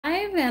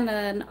live and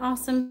an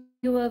awesome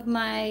view of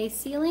my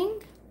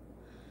ceiling.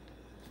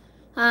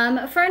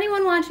 For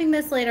anyone watching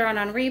this later on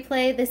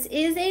replay, this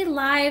is a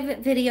live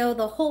video.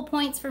 The whole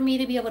point's for me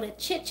to be able to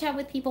chit chat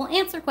with people,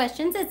 answer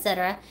questions,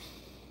 etc.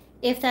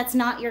 If that's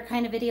not your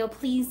kind of video,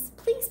 please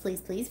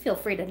feel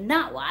free to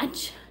not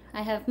watch.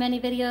 I have many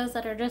videos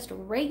that are just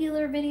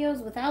regular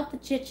videos without the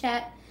chit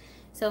chat,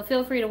 so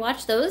feel free to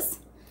watch those.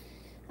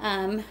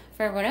 For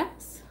everyone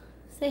else,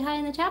 say hi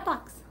in the chat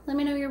box. Let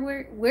me know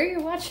where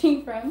you're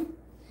watching from.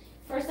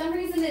 For some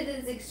reason, it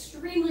is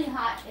extremely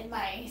hot in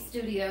my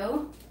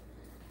studio,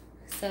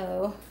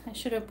 so I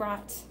should have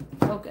brought,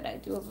 oh good, I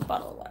do have a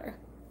bottle of water.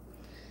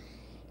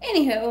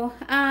 Anywho,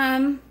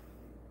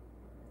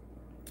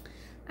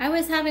 I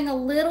was having a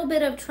little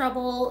bit of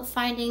trouble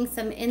finding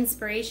some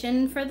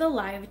inspiration for the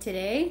live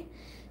today,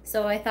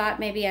 so I thought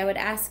maybe I would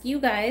ask you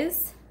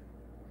guys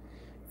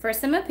for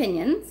some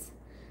opinions.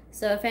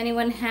 So if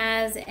anyone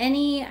has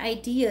any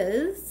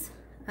ideas,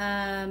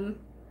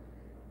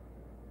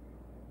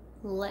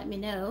 let me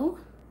know.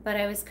 But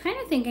I was kind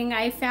of thinking,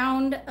 I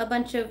found a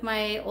bunch of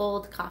my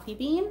old coffee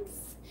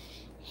beans.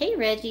 Hey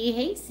Reggie,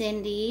 hey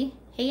Cindy,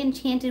 hey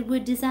Enchanted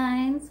Wood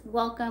Designs,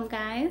 welcome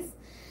guys.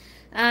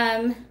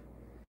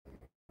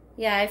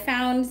 Yeah, I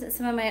found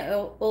some of my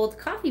old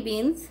coffee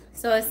beans,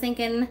 so I was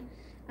thinking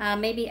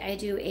maybe I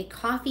do a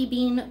coffee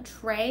bean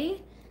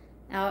tray,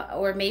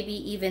 or maybe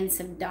even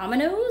some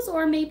dominoes,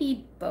 or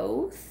maybe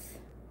both.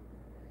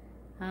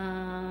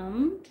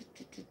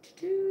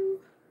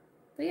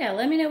 But yeah,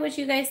 let me know what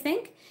you guys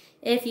think.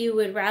 If you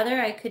would rather,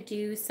 I could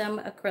do some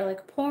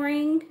acrylic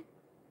pouring.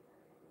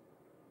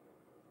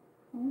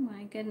 Oh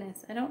my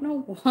goodness, I don't know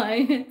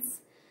why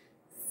it's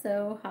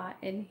so hot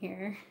in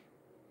here.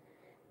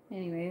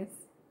 Anyways.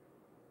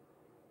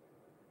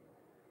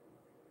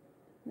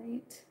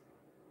 Wait,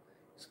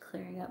 just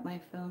clearing up my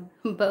phone.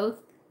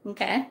 Both,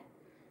 okay.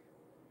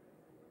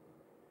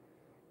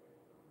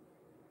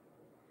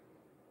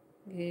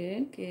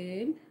 Good,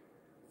 good.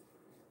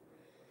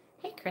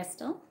 Hey,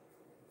 Crystal.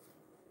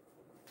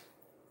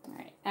 All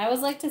right, I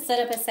always like to set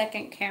up a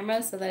second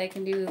camera so that I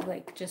can do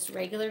like just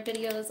regular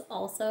videos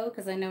also,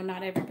 because I know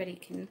not everybody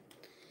can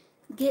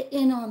get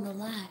in on the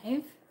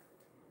live.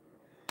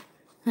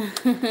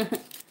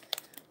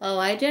 Oh,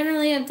 I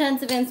generally have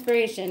tons of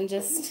inspiration,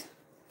 just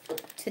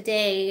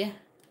today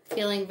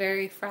feeling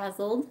very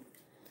frazzled.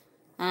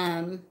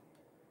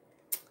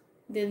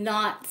 Did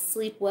not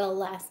sleep well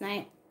last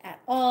night at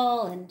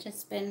all and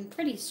just been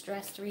pretty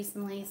stressed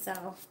recently,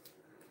 so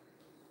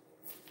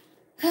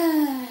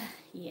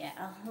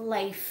yeah,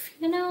 life,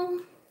 you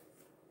know,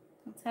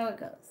 that's how it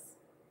goes.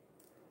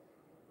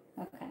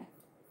 Okay,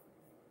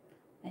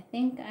 I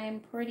think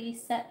I'm pretty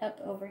set up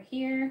over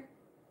here.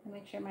 I'll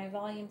make sure my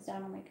volume's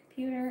down on my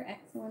computer.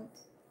 Excellent.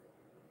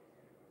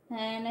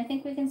 And I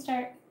think we can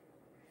start.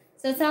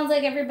 So it sounds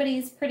like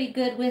everybody's pretty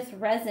good with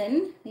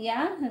resin.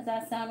 Yeah, does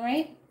that sound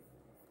right?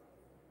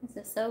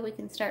 If so, we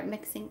can start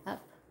mixing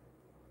up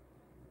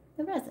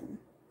the resin.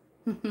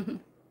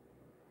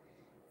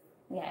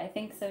 Yeah, I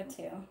think so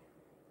too.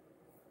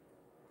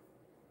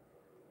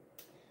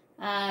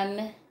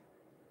 And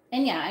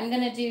yeah, I'm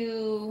gonna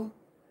do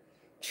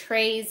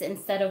trays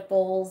instead of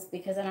bowls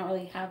because I don't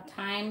really have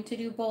time to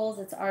do bowls.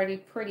 It's already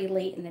pretty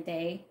late in the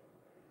day.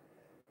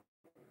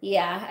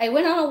 Yeah, I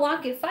went on a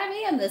walk at 5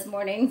 a.m. this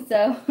morning,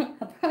 so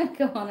I'll probably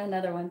go on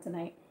another one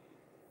tonight.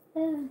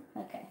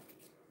 Okay.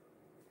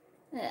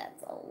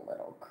 That's a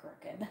little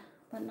crooked,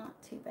 but not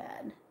too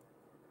bad.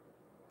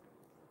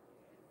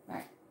 All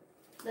right,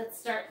 let's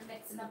start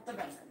mixing up the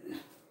resin.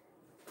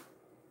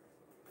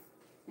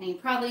 And you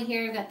probably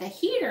hear I've got the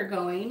heater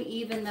going,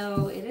 even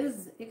though it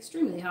is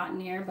extremely hot in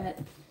here, but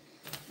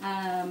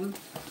I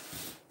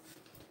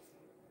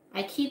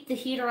keep the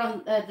heater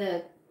on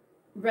the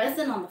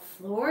resin on the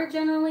floor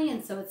generally,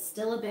 and so it's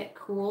still a bit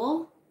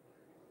cool.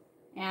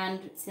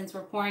 And since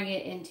we're pouring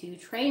it into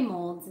tray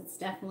molds, it's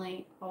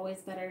definitely always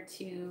better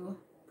to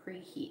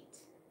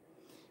preheat.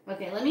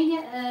 Okay, let me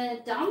get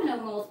a domino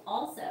mold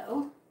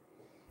also.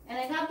 And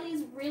I got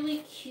these really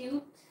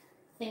cute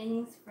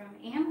things from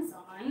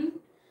Amazon.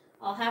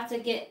 I'll have to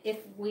get,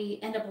 if we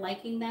end up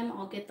liking them,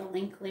 I'll get the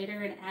link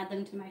later and add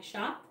them to my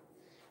shop.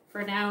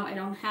 For now, I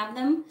don't have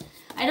them.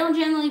 I don't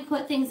generally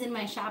put things in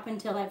my shop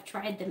until I've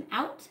tried them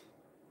out.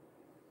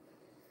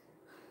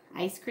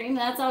 Ice cream,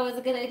 that's always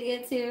a good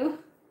idea too.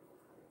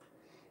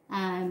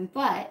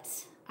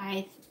 But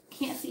I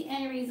can't see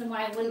any reason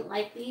why I wouldn't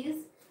like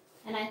these.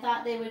 And I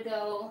thought they would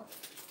go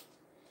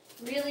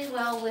really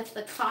well with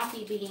the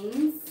coffee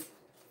beans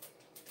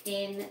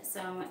in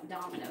some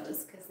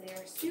dominoes because they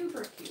are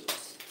super cute.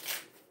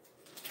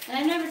 And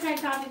I've never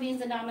tried coffee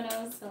beans and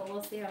dominoes, so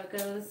we'll see how it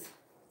goes.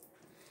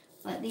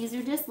 But these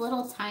are just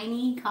little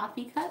tiny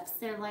coffee cups.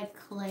 They're like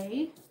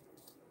clay,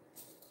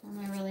 and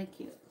they're really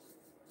cute.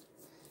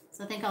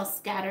 So I think I'll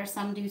scatter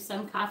some, do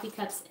some coffee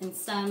cups and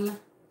some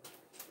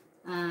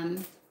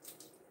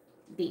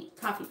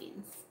coffee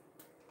beans.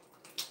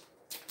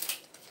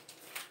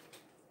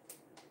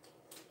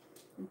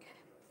 Okay.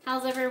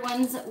 How's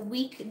everyone's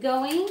week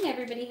going?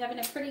 Everybody having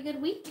a pretty good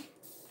week?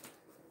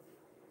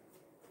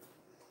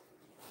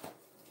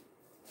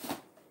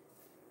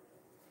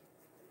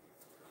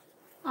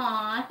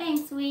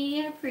 thanks.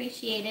 We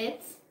appreciate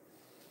it.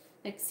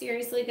 Like,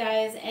 seriously,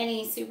 guys,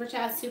 any super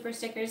chats, super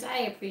stickers, I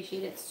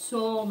appreciate it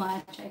so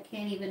much. I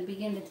can't even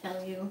begin to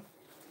tell you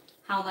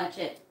how much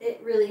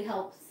it really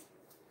helps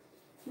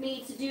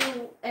me to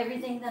do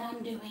everything that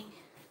I'm doing.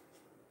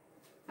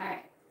 All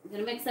right, I'm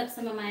going to mix up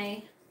some of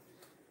my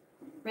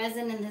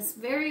resin in this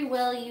very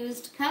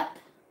well-used cup.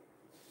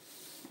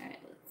 All right,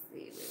 let's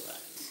see.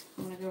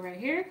 I'm going to go right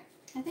here,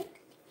 I think.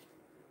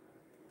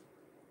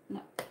 No.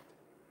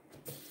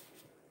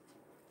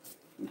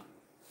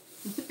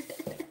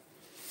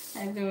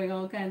 I'm doing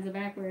all kinds of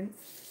backwards.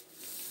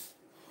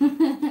 All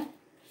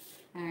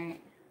right.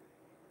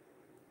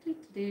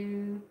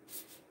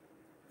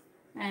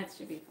 That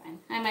should be fine.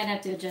 I might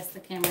have to adjust the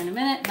camera in a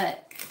minute,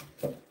 but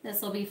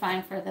this will be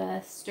fine for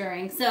the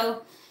stirring.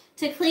 So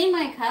to clean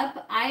my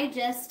cup, I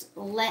just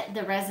let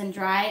the resin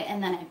dry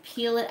and then I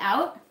peel it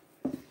out.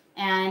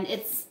 And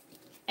it's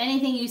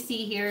anything you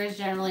see here is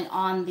generally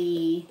on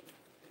the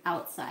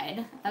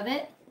outside of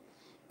it.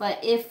 But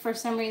if for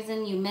some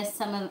reason you miss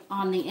some of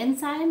on the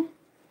inside,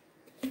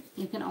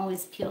 you can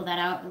always peel that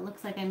out. It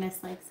looks like I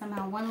missed like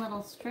somehow one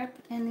little strip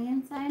in the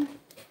inside.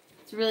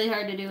 It's really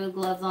hard to do with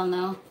gloves on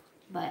though,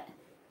 but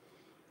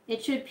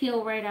it should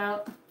peel right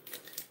out.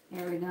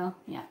 There we go.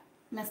 Yeah,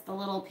 missed a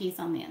little piece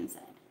on the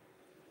inside.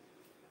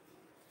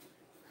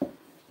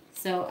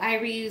 So I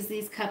reuse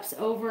these cups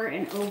over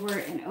and over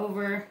and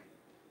over.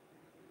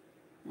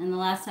 And the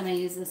last time I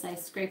used this, I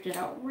scraped it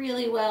out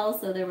really well,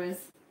 so there was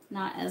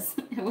not as,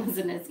 it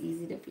wasn't as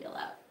easy to peel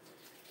out.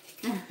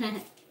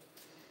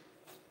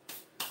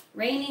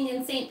 Raining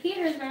in St.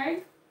 Petersburg.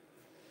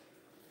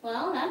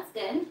 Well, that's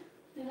good.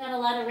 We've had a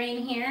lot of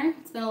rain here.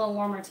 It's been a little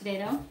warmer today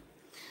though.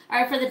 All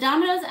right, for the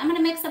Dominoes, I'm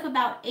gonna mix up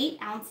about 8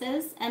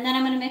 ounces, and then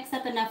I'm gonna mix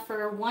up enough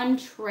for 1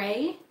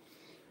 tray,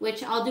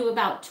 which I'll do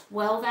about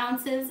 12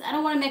 ounces. I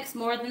don't wanna mix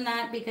more than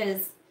that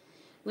because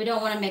we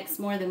don't wanna mix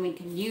more than we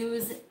can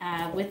use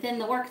within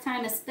the work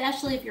time,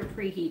 especially if you're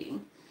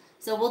preheating.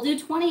 So we'll do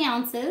 20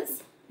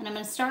 ounces, and I'm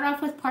gonna start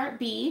off with part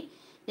B.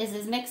 This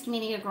is Mixed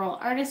Media Girl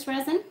Artist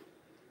Resin.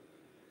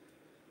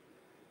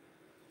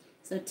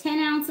 So 10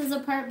 ounces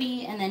of part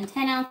B and then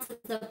 10 ounces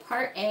of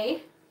part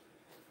A.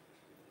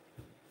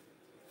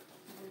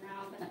 And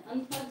now I'm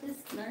going to unplug this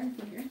darn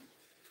here.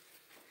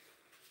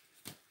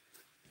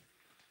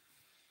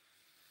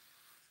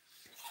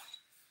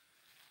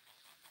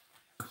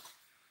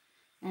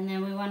 And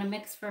then we want to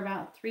mix for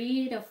about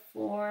 3 to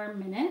 4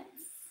 minutes.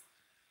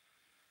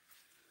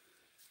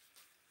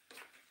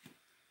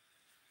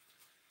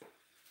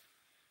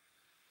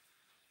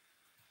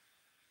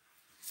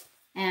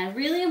 And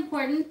really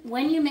important,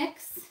 when you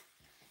mix,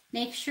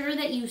 make sure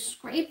that you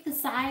scrape the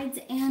sides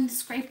and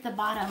scrape the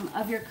bottom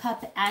of your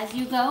cup as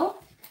you go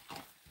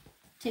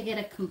to get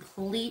a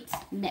complete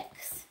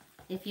mix.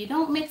 If you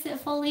don't mix it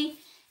fully,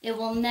 it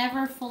will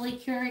never fully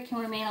cure. It can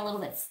remain a little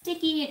bit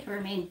sticky, it can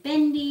remain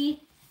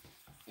bendy,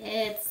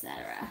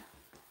 etc.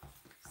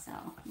 So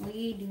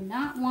we do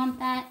not want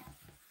that.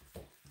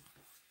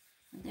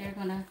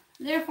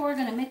 Therefore, we're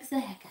gonna mix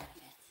the heck out of it.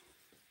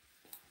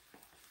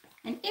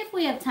 And if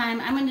we have time,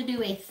 I'm going to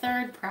do a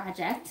third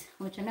project,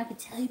 which I'm not going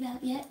to tell you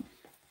about yet.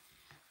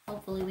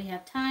 Hopefully we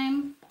have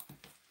time.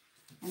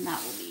 And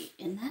that will be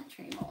in that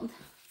tray mold.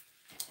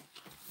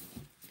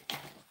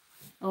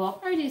 Oh, I'll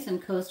probably do some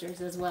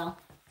coasters as well.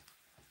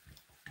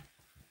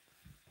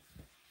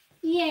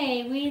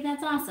 Yay,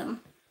 that's awesome.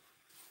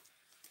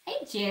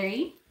 Hey,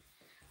 Jerry.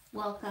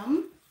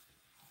 Welcome.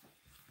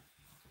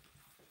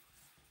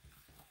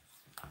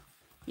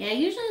 Yeah, I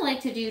usually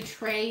like to do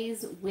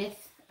trays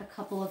with a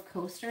couple of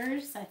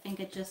coasters. I think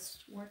it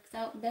just works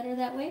out better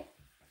that way.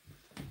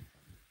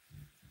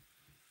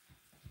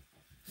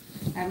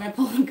 I'm going to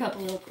pull the cup a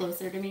little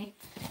closer to me.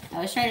 I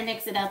was trying to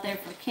mix it out there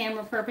for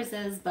camera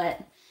purposes, but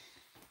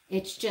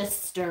it's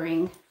just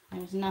stirring.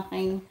 There's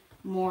nothing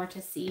more to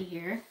see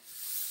here.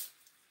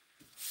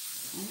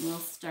 And we'll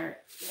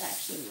start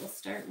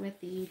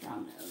with the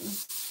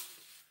Dominoes.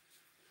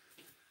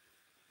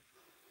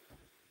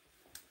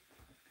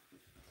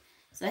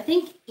 So I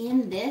think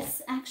in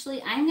this,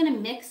 actually, I'm going to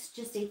mix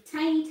just a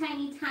tiny,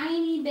 tiny,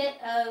 tiny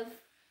bit of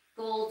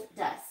gold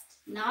dust.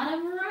 Not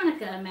a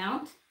Veronica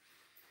amount,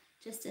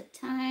 just a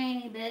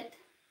tiny bit,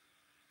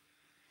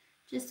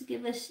 just to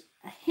give us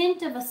a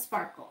hint of a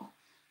sparkle.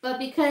 But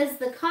because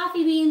the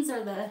coffee beans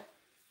are the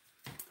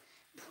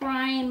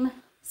prime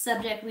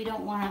subject, we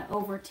don't want to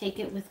overtake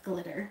it with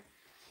glitter.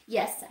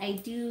 Yes, I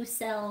do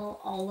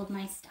sell all of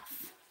my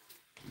stuff.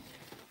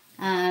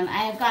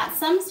 I have got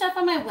some stuff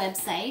on my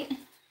website.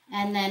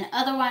 And then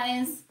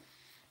otherwise,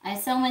 I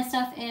sell my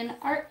stuff in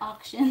art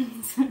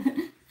auctions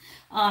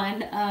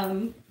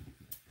on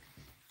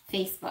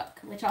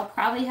Facebook, which I'll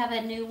probably have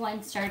a new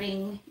one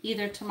starting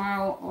either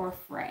tomorrow or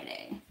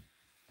Friday.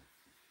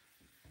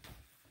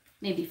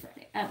 Maybe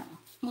Friday. I don't know.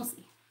 We'll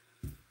see.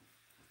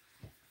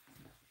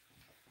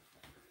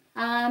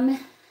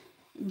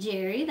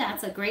 Jerry,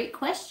 that's a great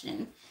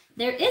question.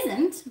 There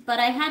isn't, but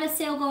I had a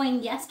sale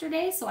going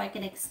yesterday, so I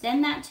can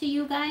extend that to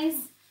you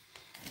guys.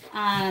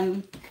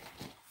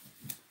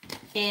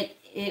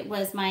 it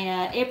was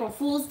my April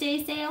Fool's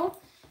Day sale.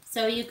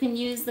 So you can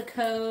use the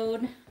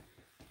code.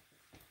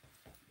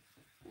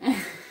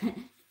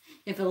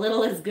 If a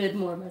little is good,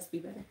 more must be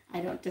better.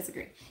 I don't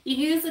disagree. You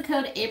can use the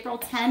code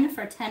April10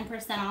 for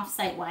 10% off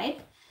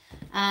site-wide.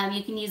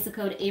 You can use the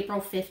code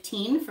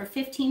April15 for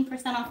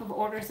 15% off of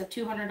orders of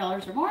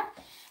 $200 or more.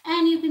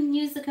 And you can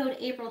use the code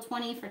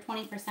April20 for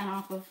 20%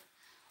 off of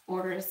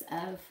orders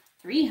of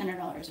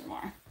 $300 or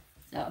more.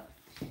 So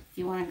if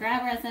you want to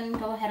grab resin,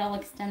 go ahead. I'll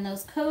extend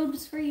those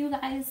codes for you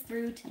guys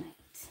through tonight.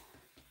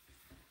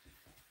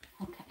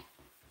 Okay.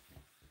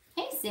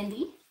 Hey,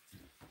 Cindy.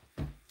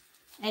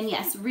 And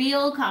yes,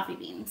 real coffee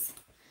beans.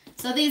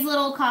 So these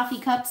little coffee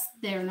cups,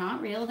 they're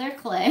not real, they're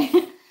clay.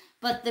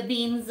 But the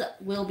beans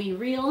will be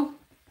real.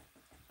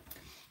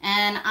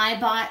 And I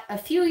bought, a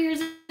few years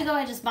ago,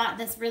 I just bought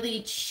this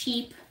really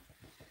cheap,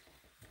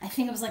 I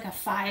think it was like a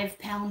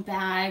 5-pound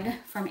bag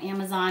from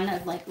Amazon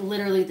of like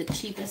literally the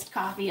cheapest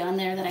coffee on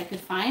there that I could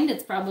find.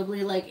 It's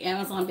probably like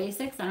Amazon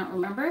Basics, I don't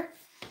remember.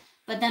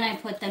 But then I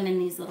put them in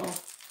these little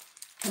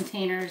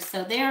containers.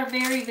 So they are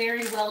very,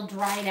 very well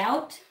dried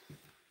out.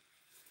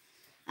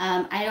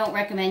 I don't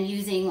recommend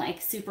using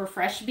like super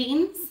fresh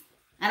beans.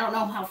 I don't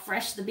know how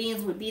fresh the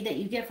beans would be that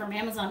you get from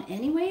Amazon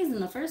anyways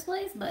in the first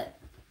place, but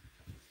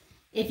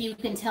if you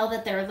can tell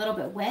that they're a little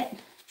bit wet,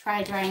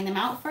 try drying them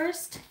out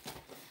first.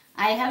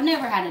 I have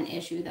never had an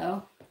issue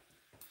though.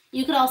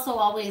 You could also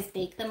always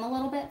bake them a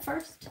little bit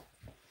first.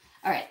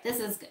 All right, this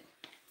is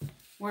good.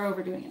 We're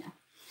overdoing it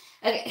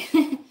now.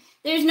 Okay,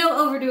 there's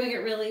no overdoing it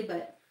really,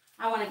 but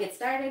I want to get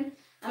started.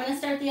 I'm going to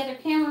start the other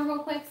camera real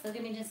quick, so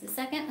give me just a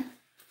second.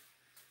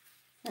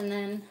 And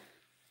then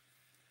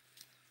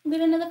we'll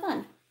get into the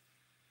fun.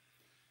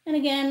 And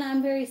again,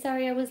 I'm very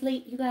sorry I was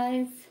late, you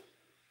guys.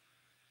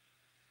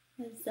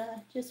 It's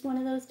just one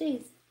of those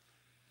days.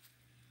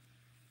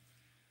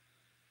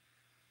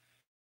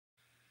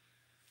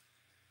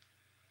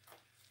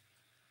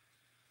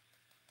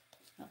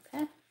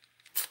 Okay.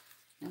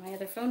 Now my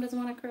other phone doesn't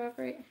want to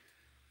cooperate.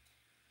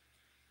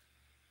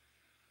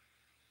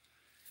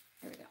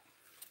 There we go.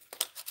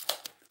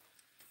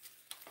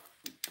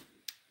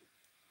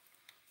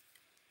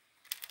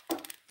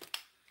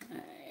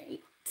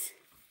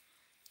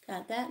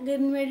 Got that good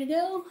and ready to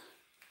go.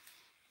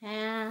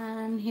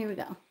 And here we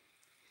go.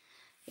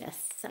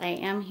 Yes, I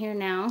am here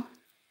now.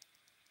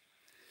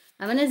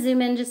 I'm going to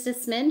zoom in just a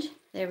smidge.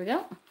 There we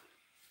go.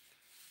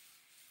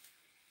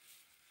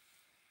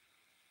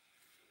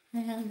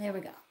 And there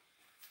we go.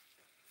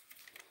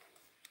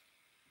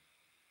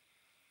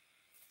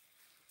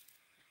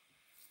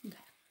 Okay.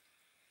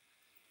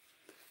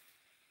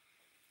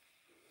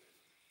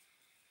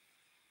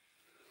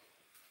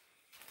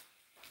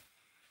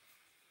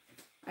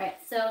 All right,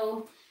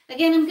 so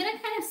again, I'm going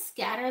to kind of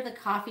scatter the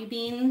coffee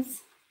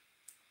beans.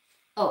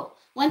 Oh,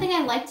 one thing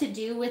I like to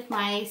do with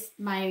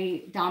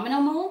my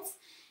domino molds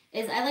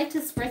is I like to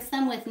spritz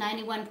them with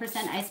 91%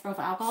 isopropyl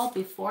alcohol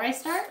before I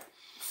start.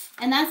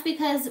 And that's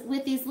because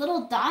with these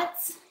little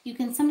dots, you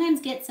can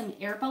sometimes get some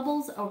air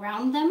bubbles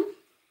around them.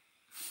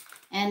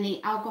 And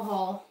the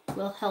alcohol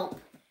will help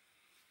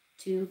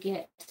to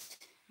get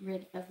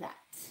rid of that.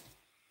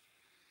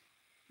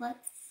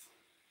 Let's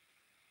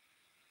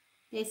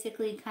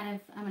basically kind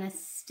of, I'm going to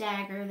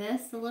stagger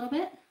this a little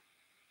bit.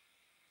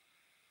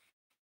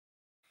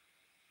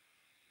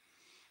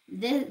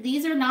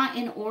 These are not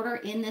in order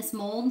in this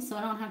mold, so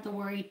I don't have to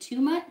worry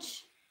too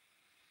much.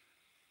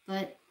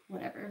 But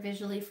whatever,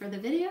 visually for the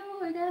video,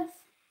 I guess.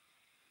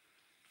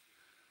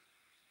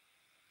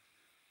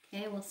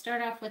 Okay, we'll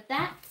start off with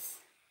that.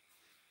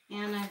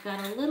 And I've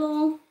got a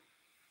little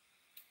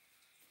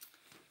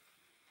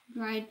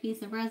dried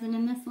piece of resin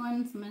in this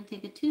one, so I'm going to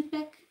take a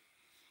toothpick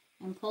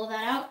and pull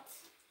that out.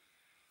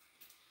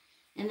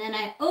 And then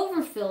I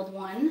overfilled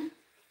one,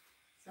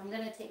 so I'm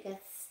going to take a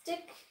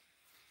stick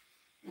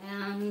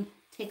and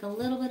take a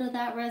little bit of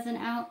that resin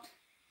out.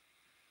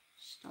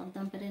 I'll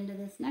dump it into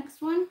this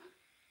next one.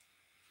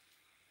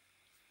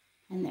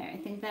 And there, I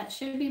think that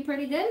should be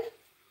pretty good.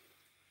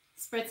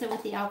 Spritz it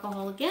with the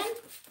alcohol again.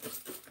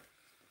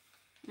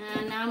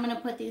 And now I'm going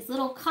to put these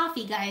little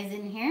coffee guys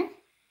in here.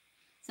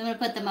 So I'm going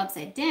to put them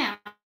upside down,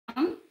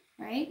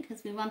 right?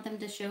 Because we want them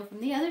to show from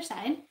the other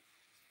side.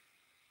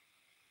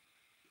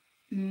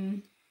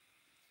 Trying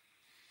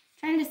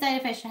to decide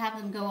if I should have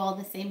them go all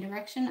the same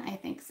direction. I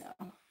think so.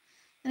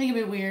 I think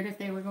it'd be weird if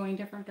they were going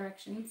different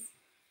directions.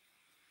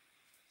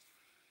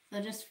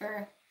 So just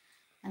for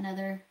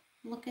another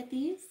look at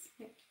these,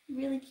 they're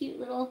really cute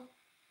little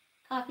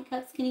coffee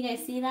cups. Can you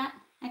guys see that?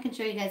 I can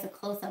show you guys a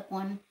close-up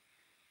one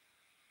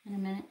in a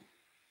minute.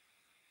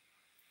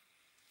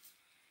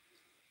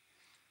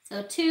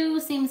 So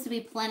 2 seems to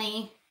be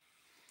plenty.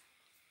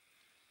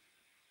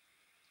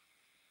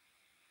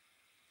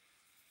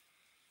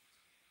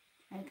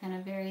 Try to kind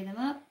of vary them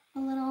up a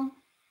little.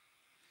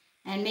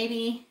 And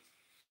maybe,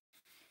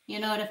 you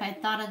know what, if I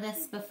thought of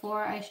this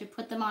before, I should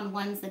put them on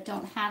ones that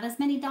don't have as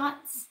many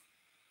dots.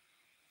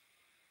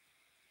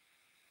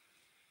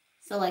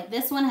 So like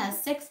this one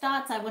has 6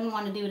 dots. I wouldn't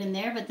want to do it in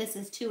there, but this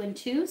is 2 and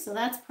 2, so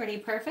that's pretty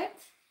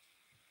perfect.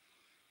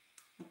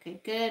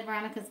 Okay, good.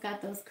 Veronica's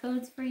got those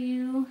codes for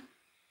you.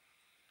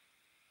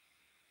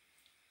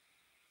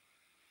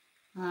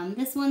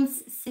 This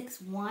one's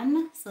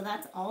 6-1, so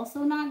that's also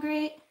not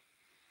great.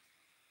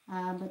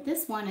 But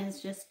this one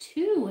is just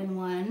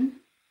 2-1,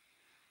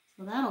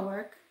 so that'll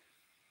work.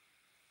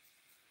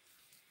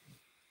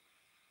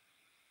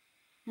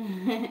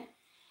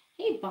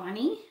 Hey,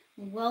 Bonnie,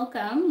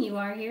 welcome. You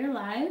are here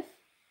live.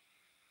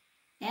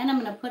 And I'm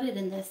going to put it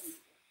in this.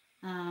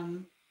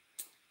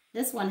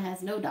 This one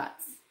has no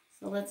dots,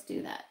 so let's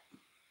do that.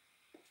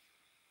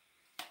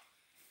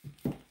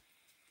 All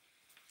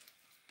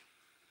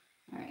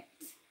right.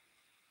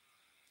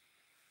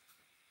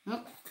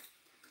 Oh,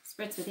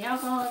 spritz with the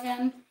alcohol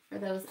again for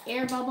those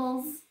air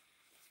bubbles.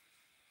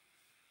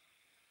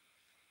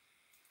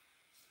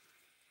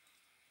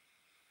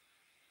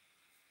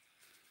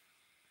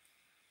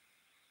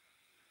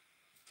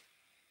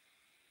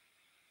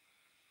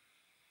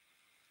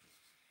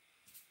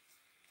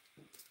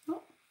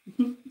 Oh.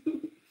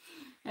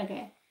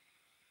 Okay.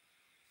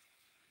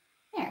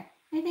 There.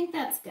 I think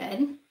that's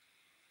good.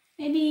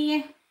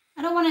 Maybe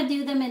I don't want to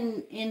do them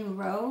in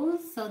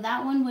rows, so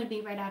that one would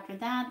be right after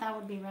that. That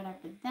would be right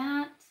after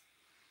that.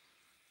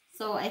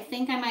 So I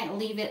think I might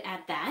leave it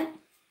at that.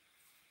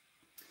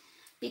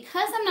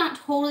 Because I'm not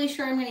totally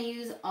sure I'm going to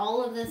use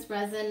all of this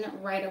resin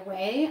right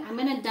away, I'm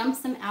going to dump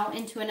some out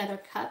into another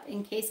cup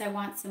in case I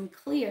want some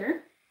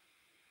clear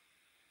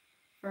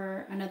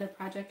for another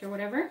project or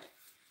whatever.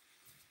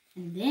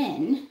 And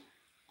then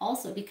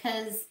also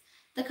because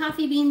the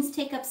coffee beans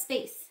take up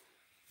space.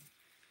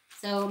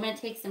 So I'm going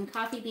to take some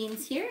coffee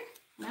beans here,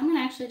 and I'm going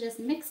to actually just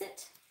mix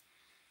it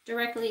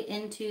directly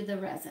into the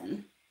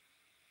resin.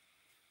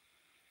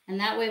 And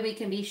that way we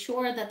can be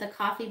sure that the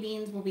coffee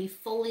beans will be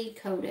fully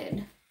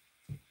coated.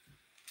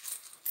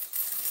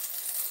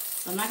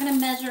 So I'm not going to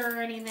measure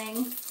or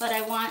anything, but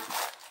I want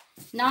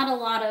not a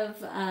lot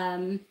of,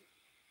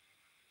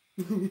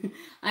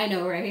 I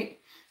know, right?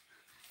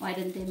 Why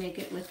didn't they make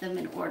it with them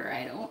in order?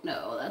 I don't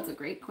know. That's a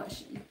great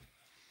question.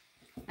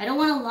 I don't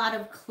want a lot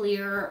of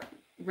clear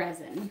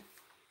resin.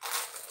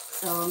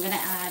 So I'm going to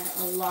add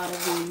a lot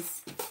of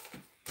these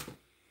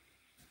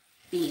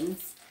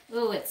beans.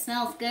 Ooh, it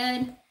smells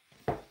good.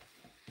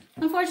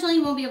 Unfortunately,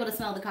 you won't be able to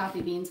smell the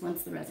coffee beans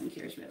once the resin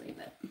cures really,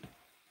 but.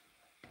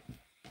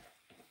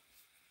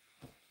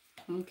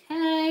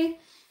 Okay.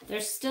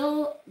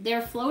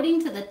 They're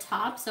floating to the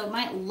top, so it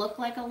might look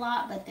like a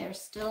lot, but there's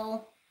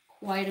still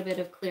quite a bit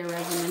of clear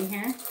resin in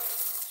here.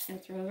 Just gonna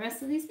throw the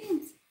rest of these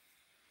beans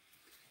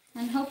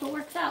and hope it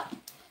works out.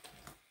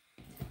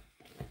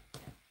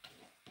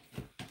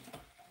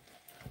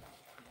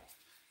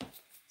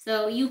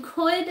 So you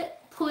could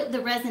put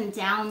the resin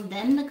down,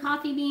 then the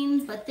coffee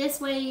beans, but this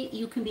way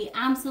you can be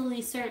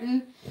absolutely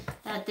certain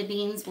that the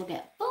beans will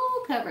get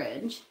full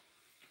coverage.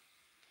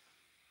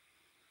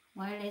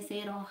 Why did I say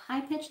it all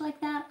high pitched like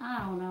that? I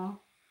don't know.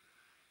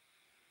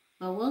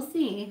 But we'll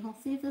see. We'll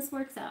see if this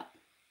works out.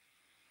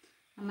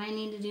 I might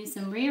need to do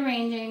some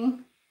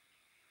rearranging.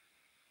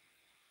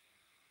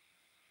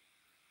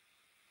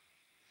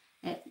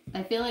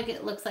 I feel like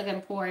it looks like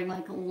I'm pouring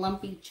like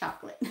lumpy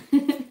chocolate.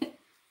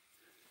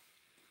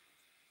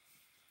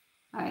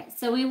 All right,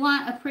 so we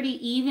want a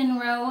pretty even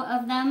row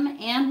of them,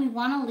 and we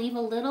want to leave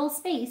a little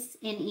space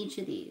in each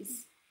of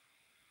these.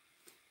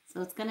 So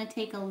it's going to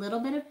take a little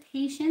bit of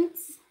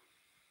patience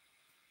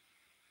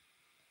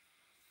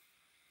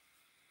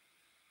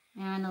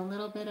and a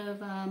little bit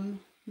of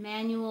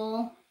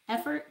manual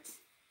effort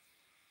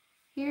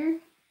here.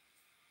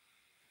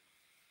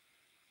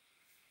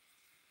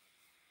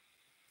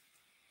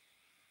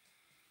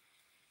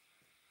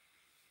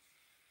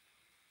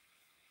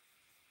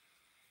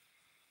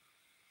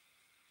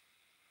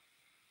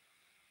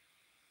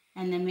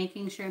 And then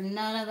making sure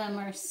none of them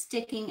are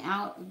sticking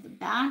out of the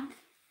back,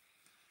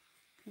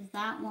 because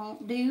that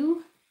won't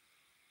do.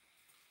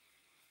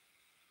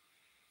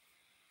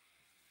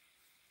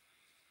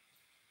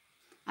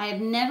 I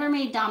have never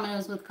made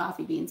dominoes with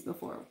coffee beans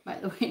before, by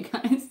the way,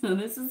 guys. So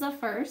this is a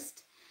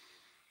first.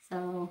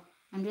 So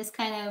I'm just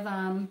kind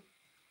of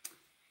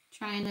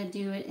trying to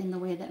do it in the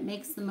way that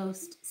makes the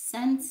most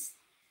sense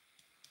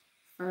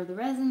for the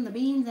resin, the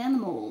beans, and the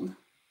mold.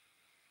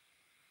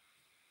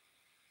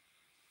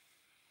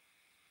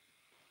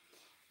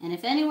 And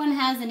if anyone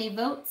has any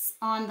votes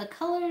on the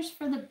colors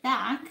for the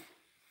back,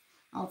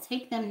 I'll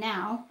take them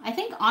now. I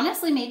think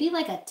honestly, maybe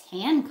like a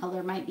tan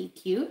color might be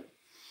cute.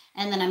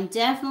 And then I'm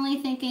definitely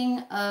thinking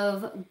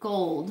of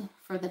gold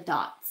for the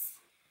dots.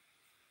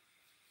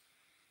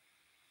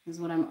 Is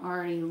what I'm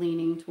already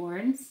leaning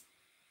towards.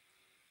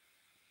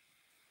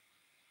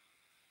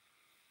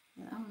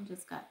 That one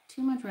just got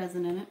too much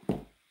resin in it.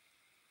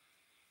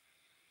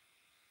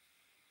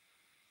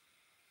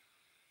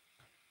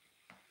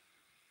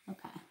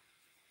 Okay.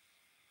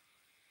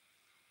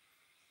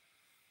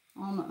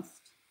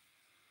 Almost.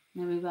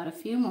 Now we've got a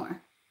few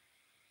more.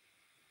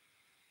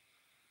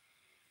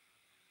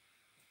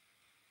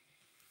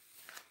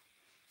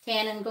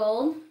 Tan and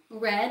gold.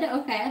 Red.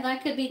 Okay,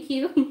 that could be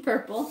cute.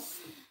 Purple.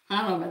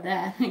 I don't know about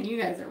that.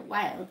 You guys are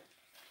wild.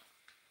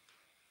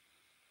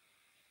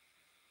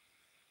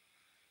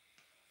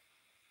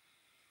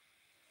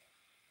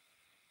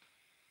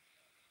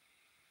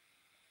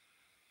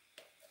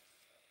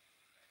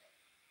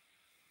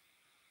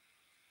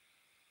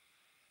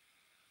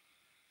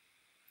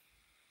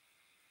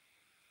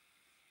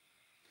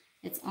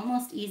 It's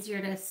almost easier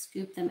to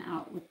scoop them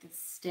out with the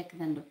stick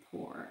than to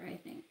pour, I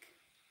think.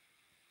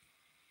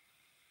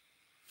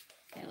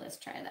 Okay, let's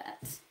try that.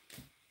 It's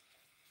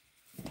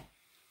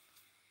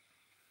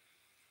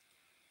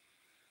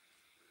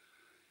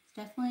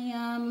definitely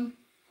an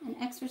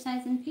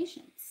exercise in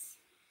patience.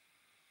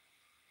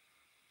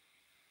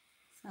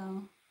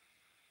 So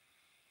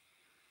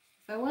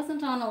if I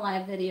wasn't on a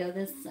live video,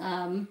 this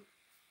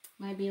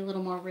might be a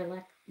little more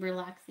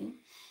relaxing.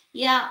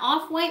 Yeah,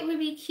 off-white would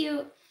be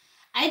cute.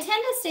 I tend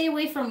to stay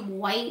away from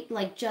white,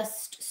 like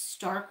just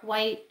stark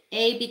white,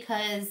 A,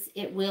 because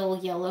it will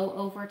yellow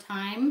over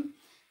time.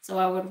 So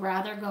I would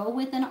rather go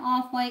with an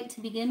off-white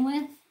to begin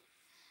with.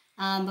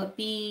 But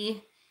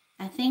B,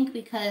 I think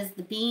because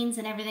the beans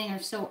and everything are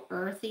so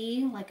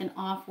earthy, like an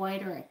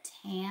off-white or a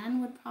tan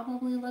would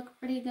probably look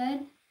pretty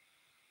good.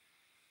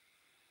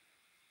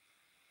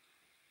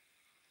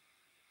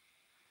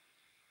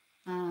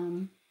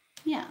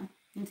 Yeah,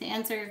 and to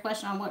answer your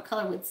question on what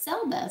color would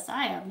sell best,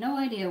 I have no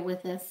idea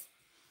with this.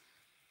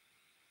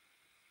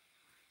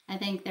 I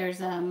think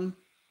there's a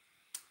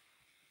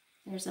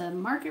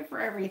market for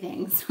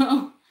everything,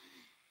 so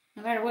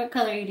no matter what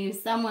color you do,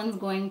 someone's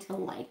going to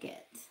like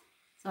it.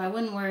 So I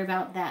wouldn't worry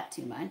about that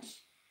too much.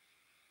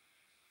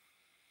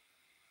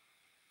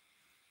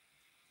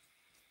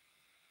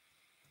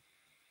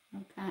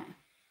 Okay,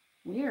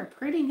 we are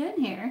pretty good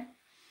here.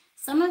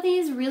 Some of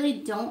these really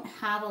don't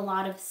have a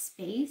lot of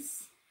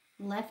space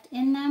left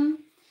in them.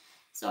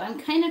 So I'm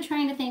kind of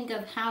trying to think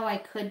of how I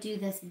could do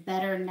this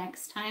better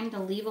next time to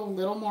leave a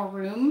little more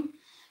room.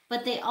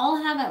 But they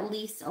all have at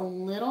least a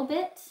little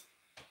bit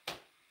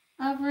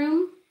of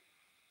room,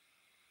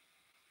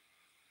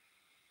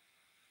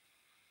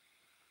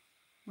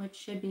 which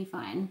should be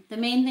fine. The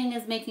main thing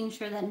is making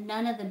sure that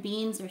none of the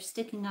beans are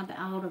sticking up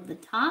out of the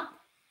top.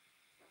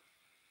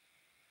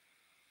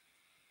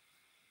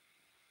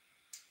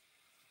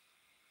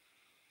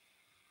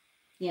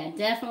 Yeah,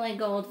 definitely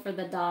gold for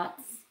the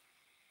dots.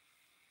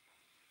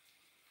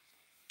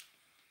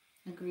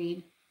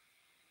 Agreed.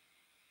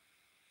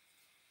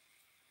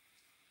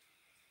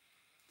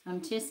 So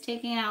I'm just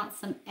taking out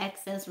some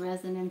excess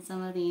resin in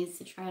some of these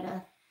to try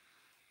to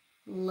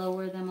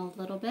lower them a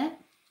little bit.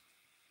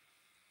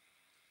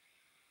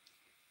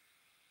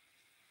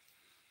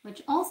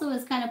 Which also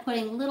is kind of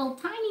putting little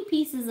tiny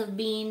pieces of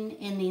bean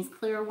in these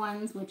clear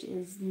ones, which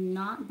is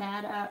not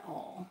bad at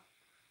all.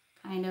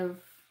 Kind of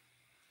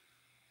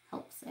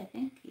helps, I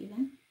think,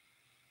 even.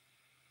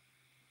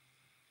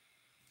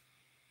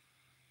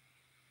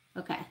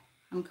 Okay,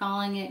 I'm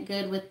calling it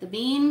good with the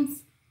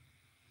beans.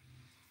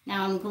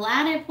 Now I'm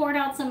glad I poured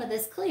out some of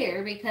this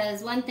clear,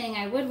 because one thing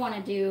I would want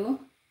to do,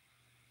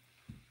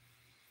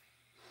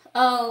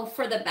 oh,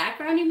 for the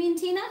background you mean,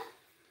 Tina?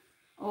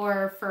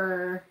 Or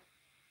for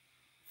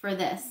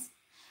this?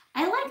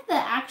 I like the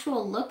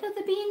actual look of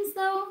the beans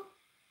though,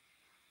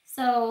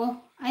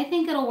 so I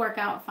think it'll work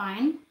out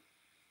fine.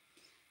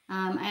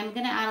 I'm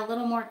gonna add a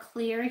little more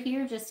clear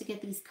here just to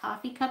get these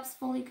coffee cups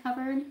fully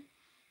covered,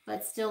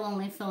 but still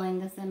only filling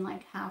this in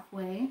like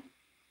halfway.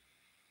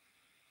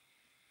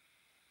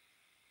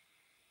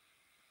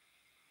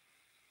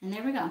 And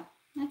there we go.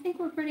 I think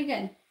we're pretty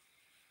good.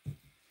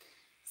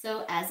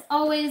 So as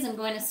always, I'm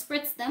going to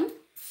spritz them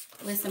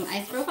with some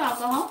isopropyl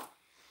alcohol.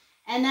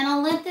 And then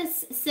I'll let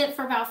this sit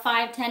for about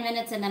 5-10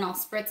 minutes and then I'll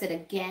spritz it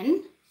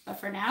again. But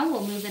for now,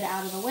 we'll move it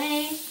out of the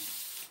way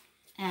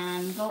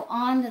and go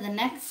on to the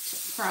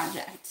next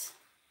project.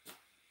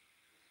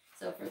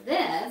 So for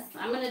this,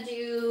 I'm going to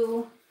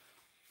do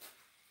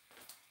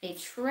a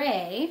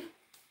tray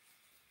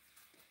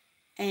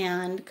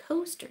and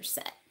coaster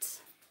set.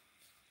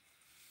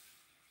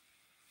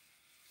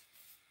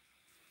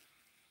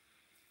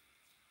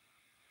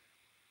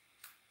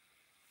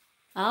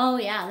 Oh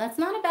yeah, that's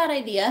not a bad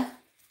idea.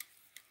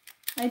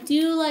 I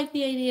do like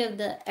the idea of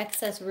the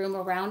excess room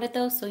around it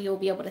though, so you'll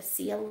be able to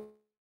see a little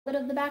bit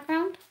of the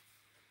background.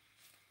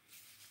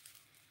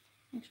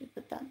 Actually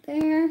put that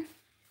there.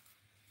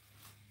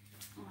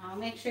 I'll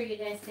make sure you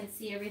guys can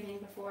see everything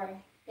before I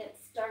get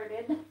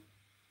started.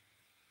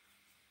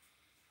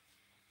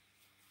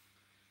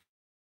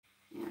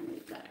 And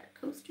we've got our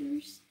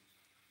coasters.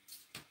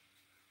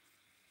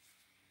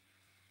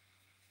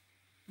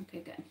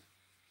 Okay, good.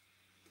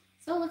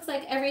 So it looks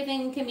like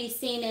everything can be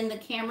seen in the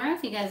camera.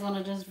 If you guys want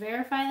to just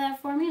verify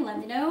that for me, let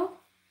me know.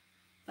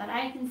 But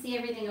I can see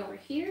everything over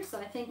here, so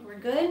I think we're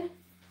good.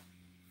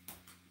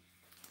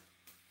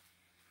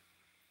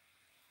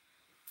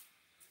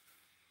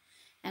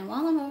 And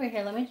while I'm over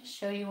here, let me just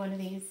show you one of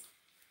these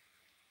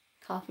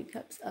coffee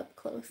cups up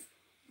close.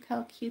 Look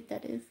how cute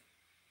that is.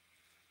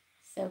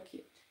 So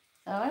cute.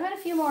 So I've got a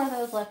few more of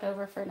those left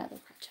over for another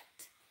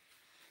project.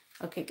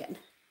 Okay, good.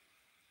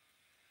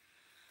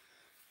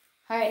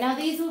 All right, now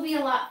these will be a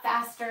lot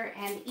faster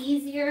and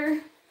easier.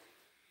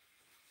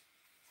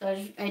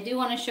 So I do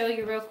want to show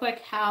you real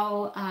quick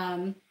how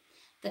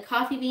the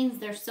coffee beans,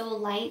 they're so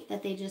light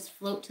that they just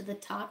float to the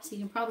top. So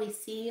you can probably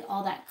see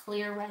all that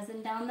clear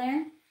resin down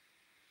there.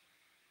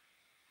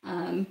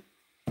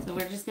 So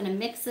we're just going to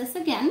mix this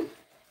again.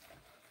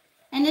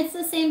 And it's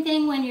the same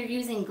thing when you're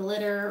using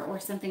glitter or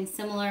something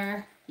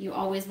similar. You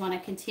always want to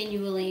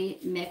continually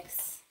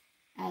mix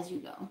as you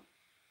go.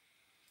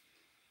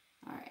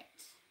 All right.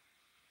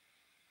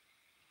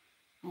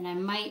 And I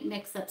might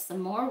mix up some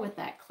more with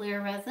that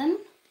clear resin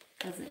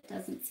because it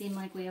doesn't seem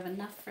like we have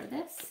enough for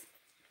this.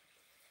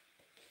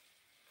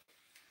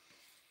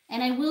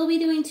 And I will be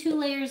doing 2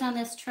 layers on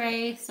this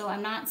tray, so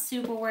I'm not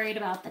super worried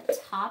about the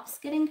tops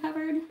getting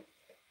covered.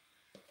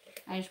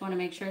 I just want to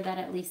make sure that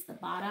at least the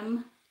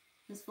bottom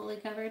is fully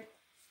covered.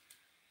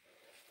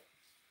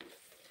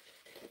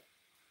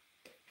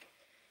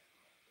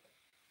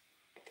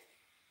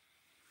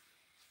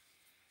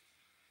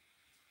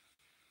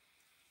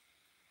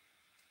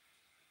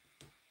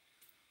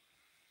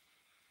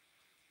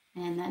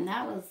 And then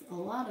that was a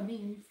lot of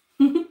beans.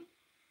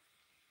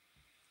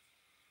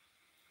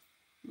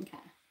 Okay.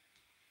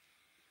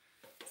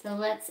 So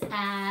let's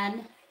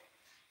add,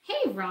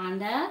 hey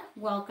Rhonda,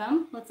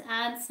 welcome. Let's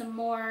add some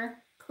more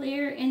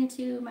clear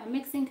into my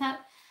mixing cup.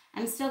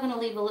 I'm still going to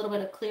leave a little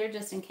bit of clear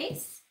just in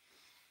case.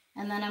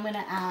 And then I'm going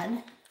to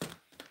add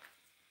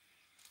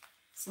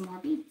some more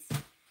beans.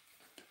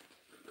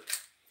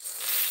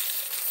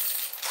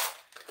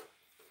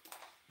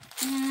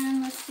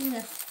 And let's do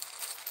this.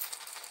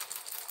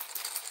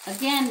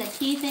 Again, the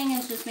key thing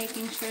is just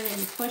making sure that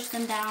you push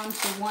them down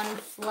to one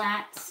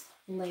flat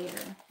layer,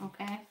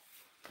 okay?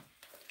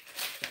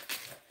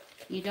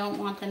 You don't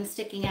want them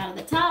sticking out of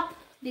the top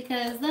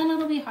because then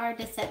it'll be hard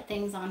to set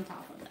things on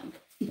top of them.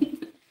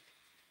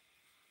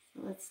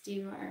 So let's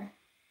do our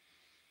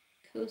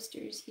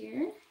coasters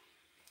here.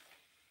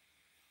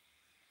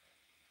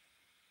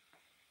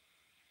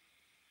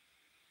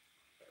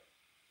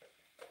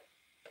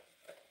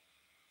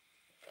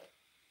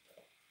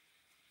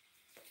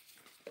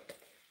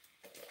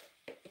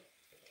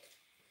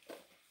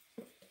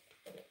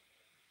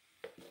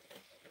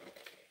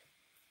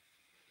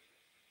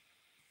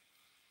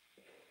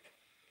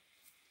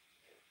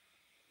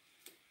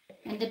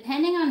 And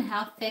depending on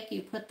how thick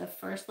you put the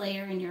first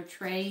layer in your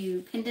tray,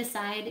 you can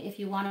decide if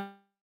you want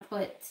to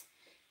put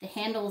the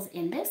handles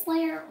in this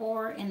layer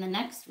or in the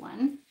next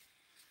one.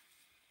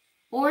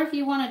 Or if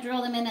you want to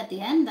drill them in at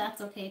the end,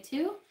 that's okay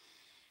too.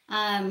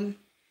 I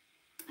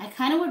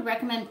kind of would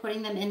recommend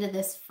putting them into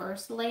this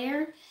first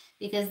layer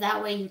because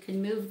that way you can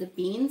move the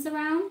beans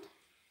around.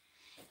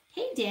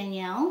 Hey,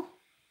 Danielle.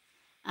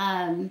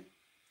 In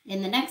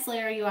the next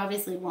layer, you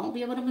obviously won't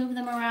be able to move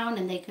them around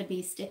and they could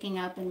be sticking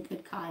up and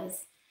could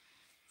cause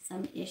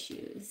some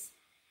issues.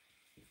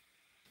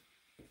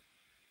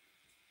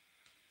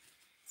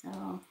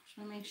 So just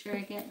want to make sure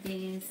I get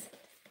these.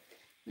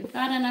 We've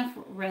got enough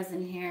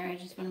resin here. I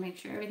just want to make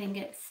sure everything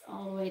gets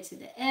all the way to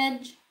the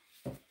edge.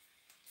 And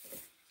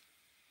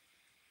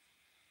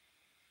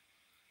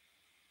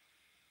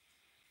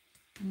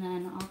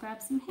then I'll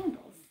grab some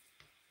handles.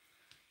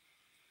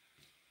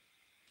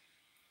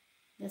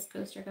 This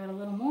coaster got a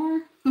little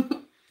more.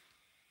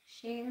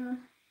 Share.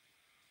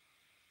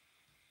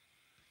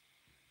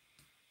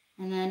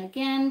 And then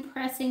again,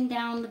 pressing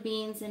down the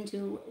beans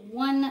into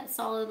one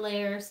solid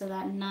layer so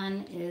that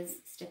none is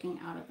sticking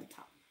out of the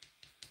top.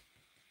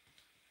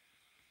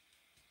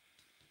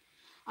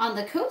 On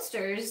the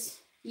coasters,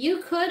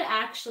 you could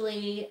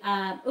actually,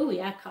 oh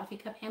yeah, coffee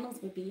cup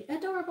handles would be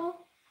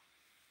adorable.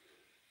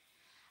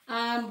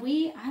 I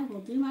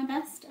will do my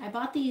best. I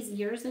bought these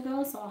years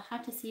ago, so I'll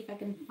have to see if I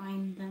can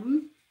find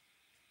them.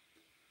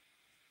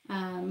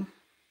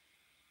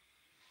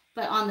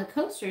 But on the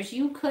coasters,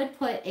 you could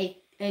put a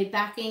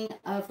backing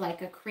of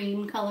like a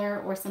cream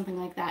color or something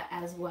like that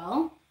as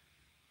well,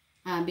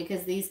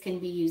 because these can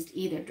be used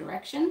either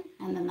direction,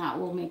 and then that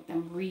will make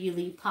them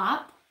really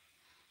pop.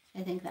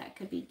 I think that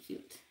could be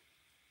cute.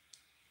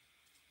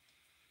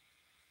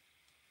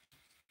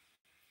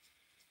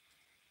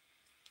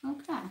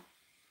 Okay,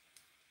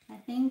 I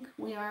think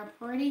we are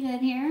pretty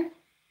good here.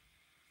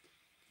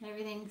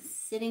 Everything's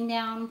sitting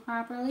down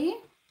properly,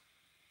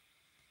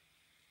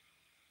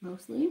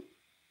 mostly.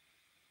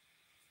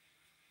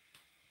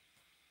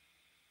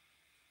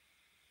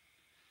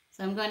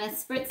 So I'm going to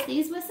spritz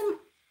these with some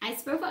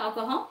isopropyl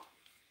alcohol.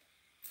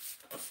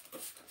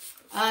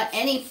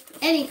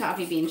 Any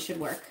coffee beans should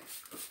work.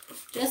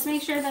 Just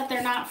make sure that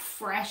they're not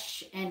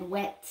fresh and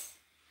wet.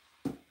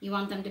 You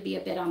want them to be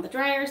a bit on the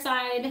drier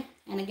side.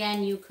 And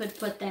again, you could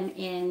put them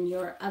in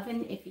your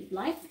oven if you'd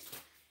like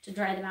to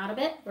dry them out a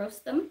bit,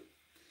 roast them.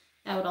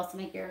 That would also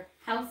make your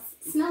house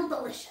smell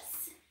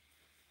delicious.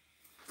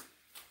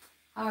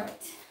 All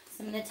right,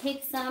 so I'm going to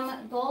take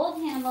some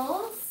gold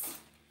handles,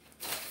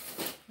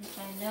 which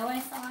I know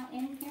I saw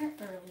in here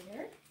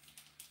earlier.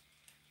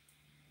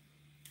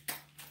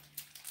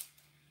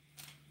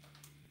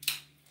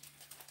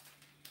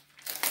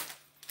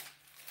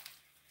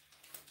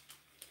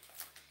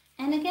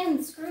 And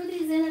again, screw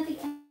these in at the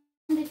end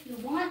if you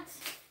want.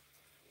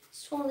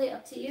 It's totally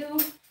up to you.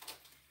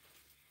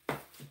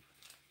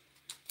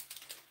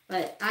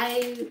 But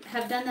I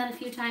have done that a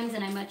few times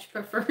and I much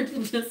prefer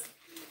to just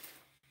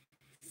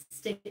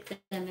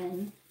stick them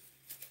in.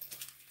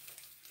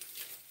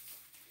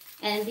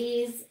 And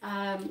these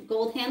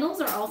gold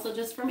handles are also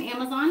just from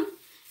Amazon.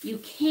 You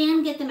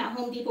can get them at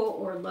Home Depot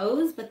or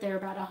Lowe's, but they're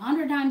about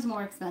 100 times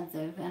more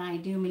expensive. And I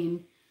do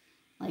mean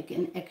like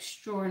an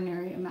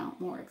extraordinary amount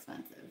more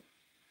expensive.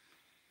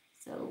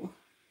 So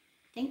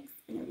thanks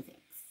and no thanks.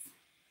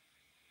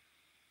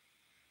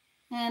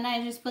 And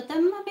I just put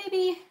them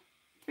maybe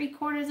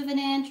 3/4 of an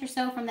inch or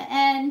so from the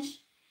edge.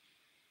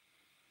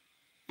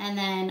 And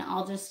then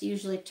I'll just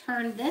usually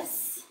turn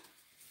this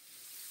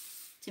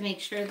to make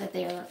sure that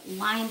they are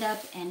lined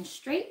up and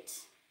straight.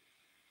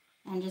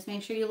 And just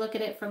make sure you look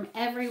at it from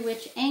every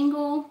which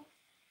angle.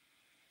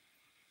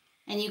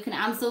 And you can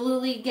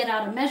absolutely get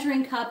out a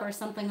measuring cup or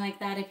something like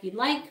that if you'd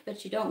like,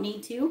 but you don't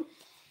need to.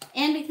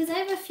 And because I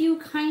have a few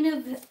kind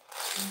of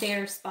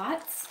bare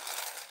spots,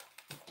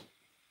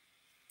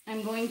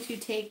 I'm going to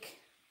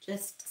take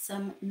just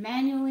some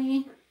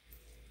manually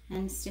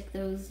and stick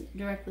those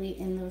directly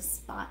in those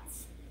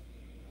spots.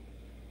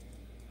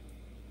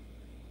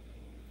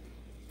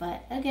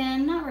 But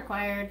again, not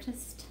required,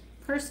 just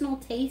personal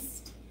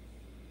taste.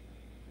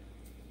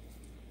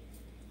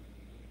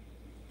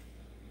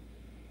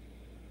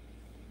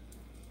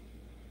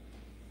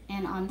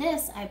 And on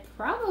this, I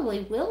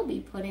probably will be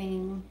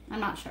putting, I'm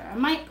not sure, I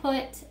might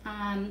put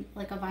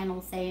like a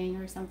vinyl saying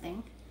or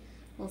something.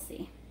 We'll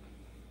see.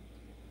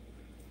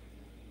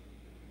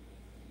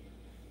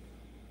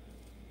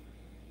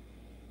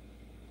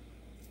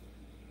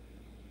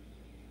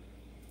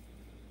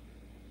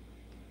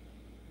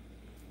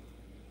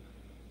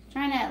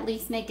 Trying to at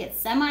least make it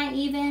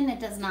semi-even. It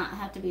does not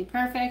have to be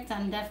perfect.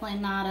 I'm definitely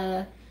not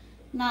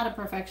a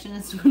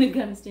perfectionist when it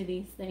comes to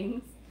these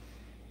things.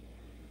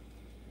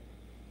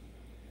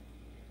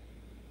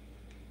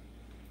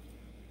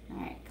 All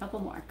right, couple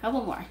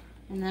more,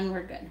 and then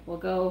we're good. We'll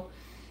go,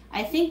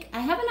 I think I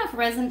have enough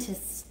resin to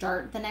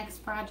start the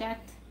next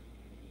project,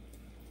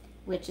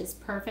 which is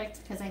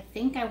perfect because I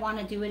think I want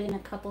to do it in a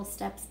couple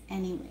steps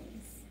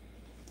anyways.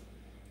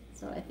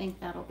 So I think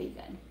that'll be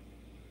good.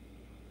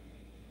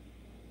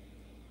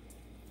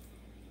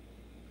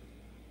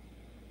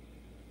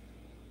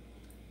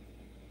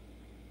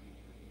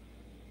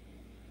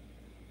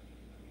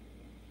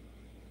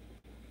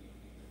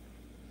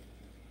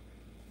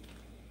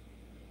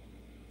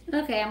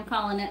 Okay, I'm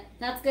calling it.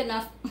 That's good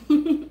enough.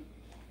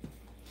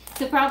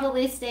 Could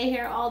probably stay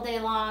here all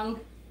day long.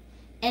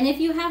 And if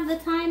you have the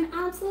time,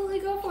 absolutely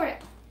go for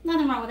it.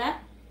 Nothing wrong with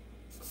that.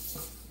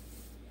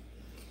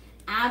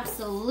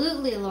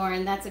 Absolutely,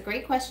 Lauren. That's a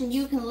great question.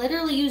 You can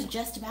literally use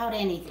just about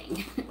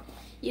anything.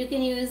 You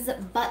can use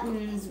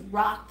buttons,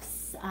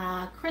 rocks,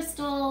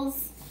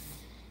 crystals,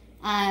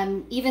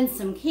 even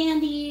some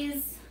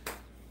candies.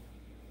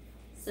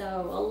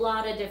 So a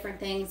lot of different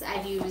things.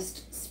 I've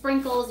used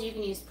sprinkles, you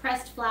can use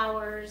pressed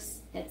flowers,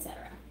 etc.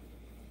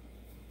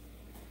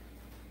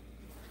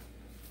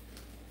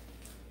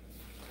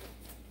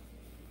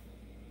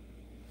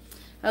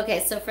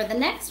 Okay, so for the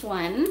next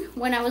one,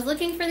 when I was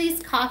looking for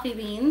these coffee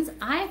beans,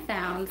 I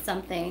found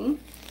something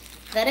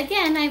that,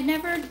 again, I've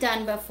never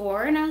done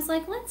before, and I was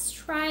like, let's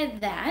try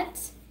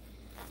that.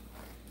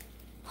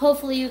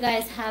 Hopefully you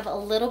guys have a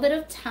little bit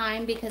of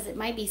time because it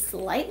might be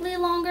slightly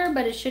longer,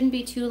 but it shouldn't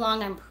be too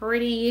long. I'm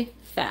pretty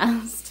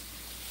fast,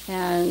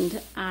 and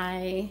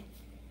I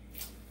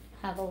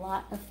have a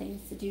lot of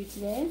things to do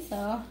today,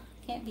 so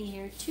can't be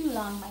here too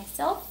long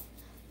myself.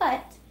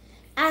 But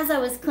as I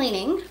was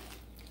cleaning,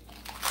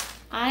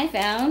 I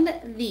found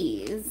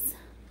these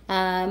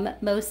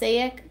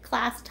mosaic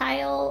class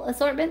tile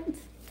assortment.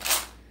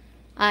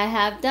 I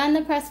have done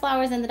the pressed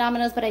flowers and the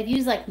dominoes, but I've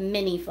used like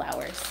mini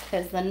flowers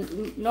because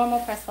the normal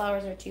pressed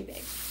flowers are too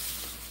big.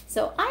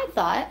 So I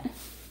thought,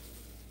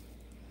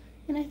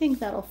 and I think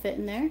that'll fit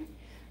in there,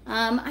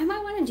 I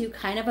might want to do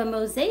kind of a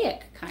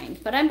mosaic kind,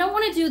 but I don't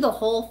want to do the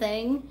whole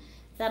thing.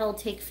 That'll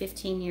take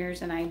 15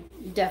 years and I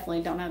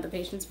definitely don't have the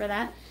patience for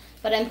that.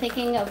 But I'm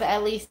thinking of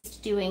at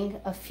least doing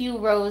a few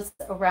rows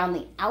around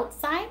the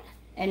outside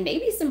and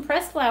maybe some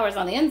pressed flowers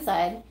on the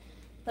inside,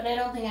 but I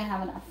don't think I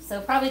have enough.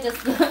 So probably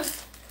just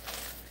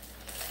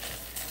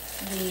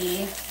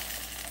the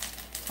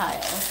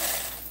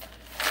tiles.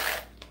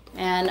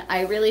 And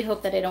I really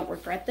hope that I don't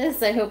regret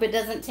this. I hope it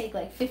doesn't take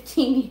like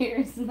 15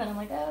 years and then I'm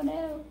like, oh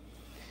no.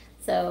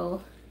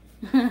 So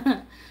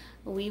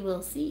we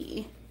will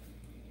see.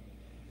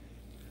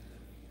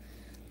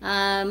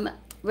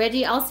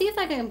 Reggie, I'll see if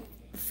I can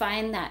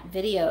find that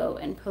video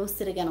and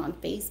post it again on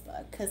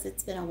Facebook because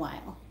it's been a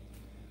while.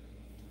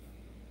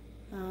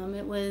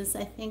 It was,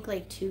 I think,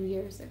 like 2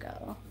 years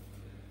ago.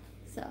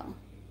 So.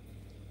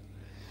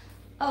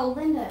 Oh,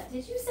 Linda,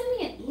 did you send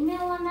me an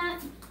email on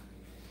that?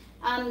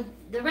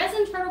 The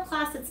Resin Turtle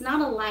class, it's not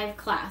a live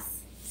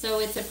class. So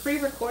it's a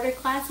pre-recorded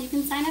class. You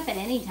can sign up at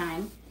any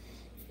time.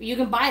 You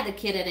can buy the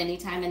kit at any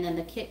time, and then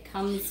the kit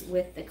comes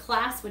with the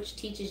class, which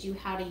teaches you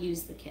how to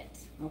use the kit,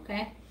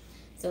 okay?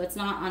 So it's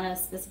not on a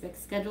specific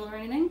schedule or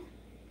anything.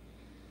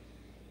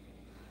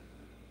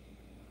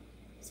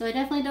 So I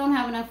definitely don't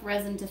have enough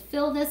resin to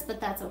fill this, but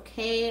that's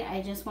okay.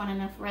 I just want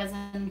enough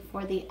resin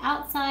for the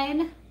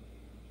outside.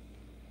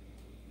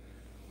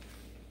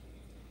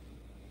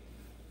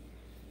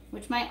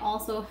 which might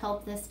also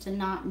help this to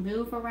not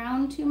move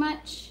around too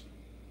much,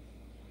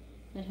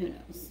 but who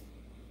knows.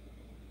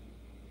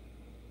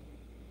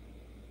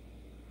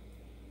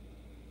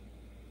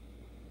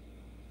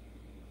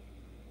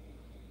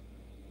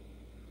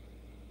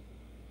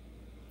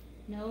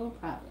 No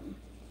problem.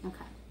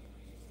 Okay.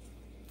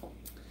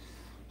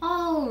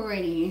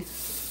 Alrighty.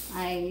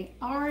 I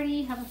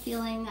already have a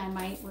feeling I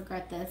might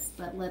regret this,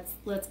 but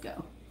let's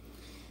go.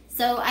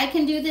 So I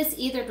can do this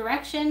either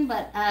direction,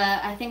 but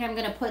I think I'm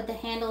gonna put the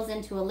handles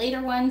into a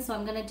later one, so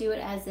I'm gonna do it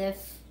as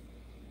if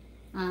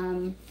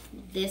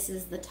this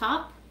is the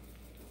top.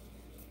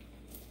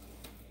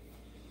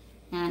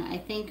 And I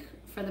think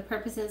for the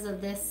purposes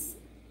of this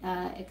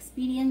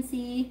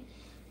expediency,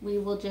 we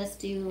will just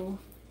do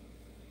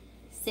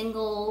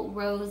single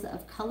rows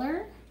of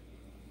color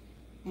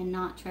and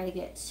not try to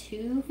get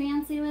too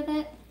fancy with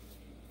it.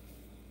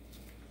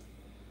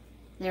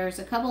 There's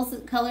a couple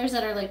colors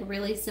that are like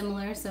really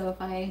similar, so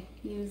if I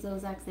use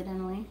those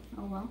accidentally,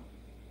 oh well.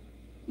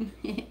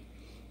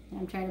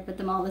 I'm trying to put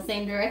them all the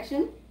same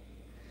direction.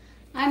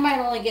 I might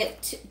only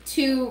get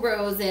two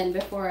rows in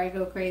before I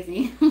go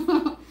crazy.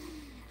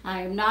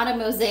 I'm not a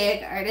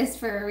mosaic artist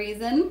for a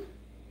reason,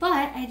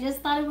 but I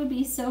just thought it would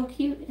be so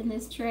cute in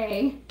this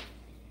tray.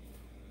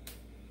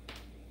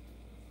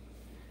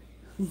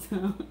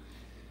 So,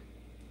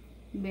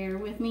 bear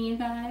with me, you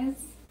guys.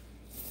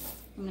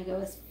 I'm gonna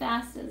go as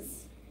fast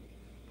as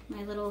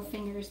my little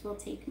fingers will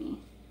take me.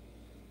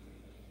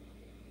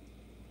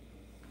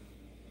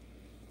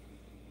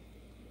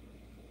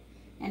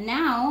 And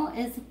now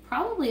is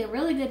probably a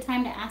really good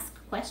time to ask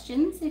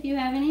questions if you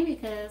have any,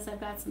 because I've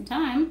got some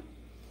time.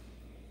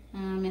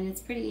 And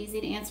it's pretty easy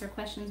to answer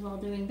questions while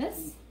doing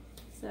this.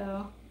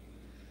 So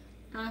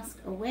ask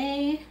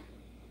away.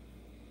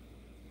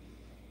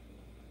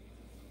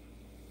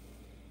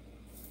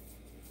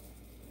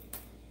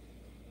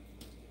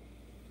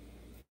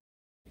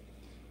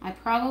 I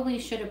probably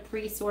should have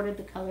pre-sorted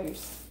the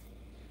colors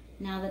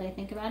now that I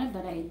think about it,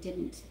 but I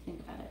didn't think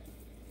about it.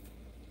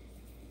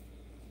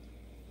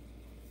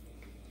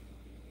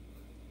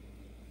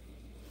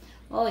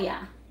 Oh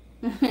yeah.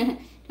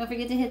 Don't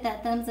forget to hit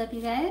that thumbs up,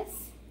 you guys.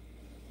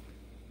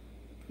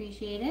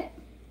 Appreciate it.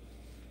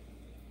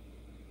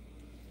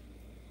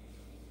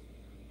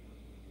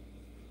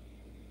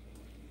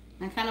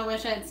 I kind of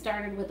wish I'd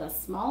started with a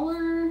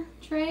smaller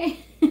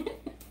tray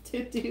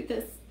to do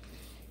this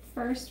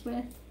first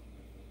with.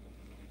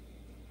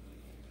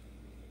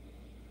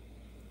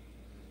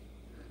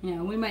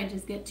 Yeah, we might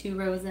just get 2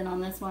 rows in on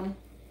this one.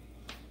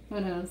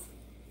 Who knows?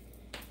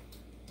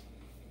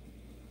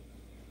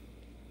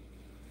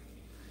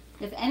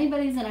 If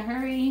anybody's in a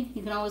hurry,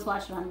 you can always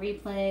watch it on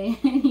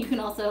replay. You can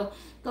also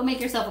go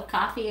make yourself a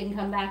coffee and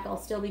come back. I'll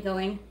still be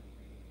going.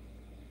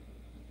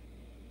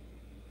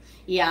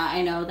 Yeah,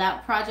 I know.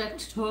 That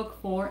project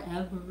took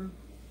forever.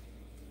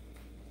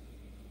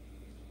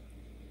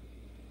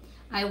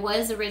 I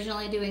was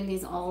originally doing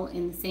these all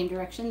in the same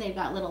direction. They've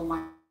got little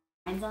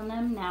lines on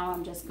them. Now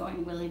I'm just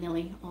going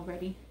willy-nilly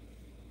already.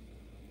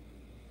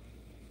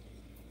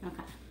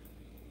 Okay.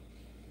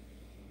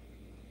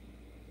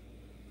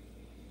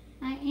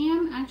 I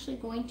am actually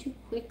going to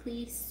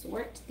quickly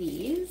sort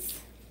these.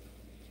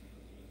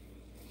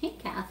 Hey,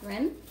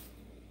 Catherine.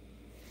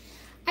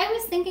 I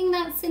was thinking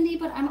that, Cindy,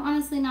 but I'm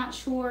honestly not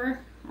sure.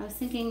 I was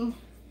thinking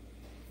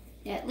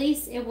at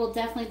least it will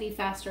definitely be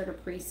faster to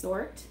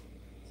pre-sort.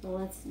 So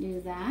let's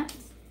do that.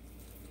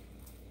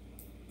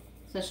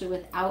 Especially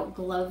without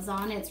gloves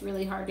on, it's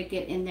really hard to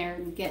get in there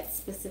and get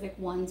specific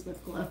ones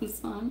with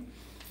gloves on.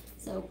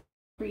 So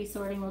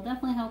pre-sorting will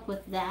definitely help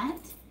with that.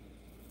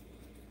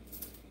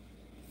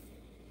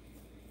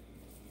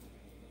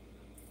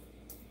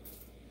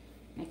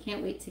 I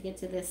can't wait to get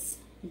to this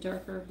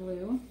darker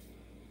blue.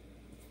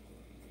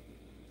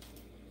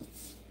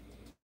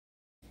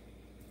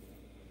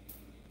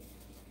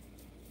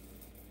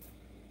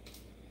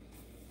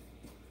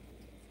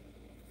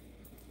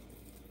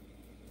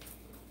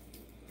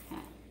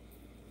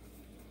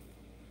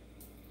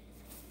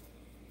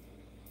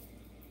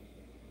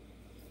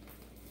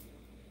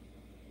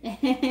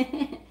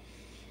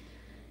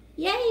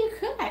 Yeah, you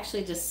could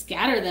actually just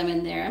scatter them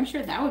in there. I'm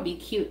sure that would be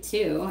cute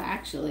too,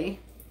 actually.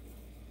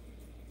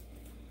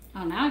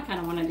 Oh, now I kind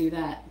of want to do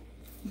that.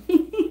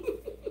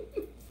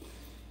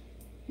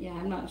 Yeah,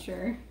 I'm not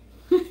sure.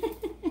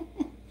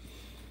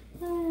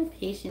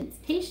 Patience,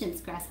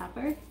 patience,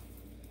 grasshopper.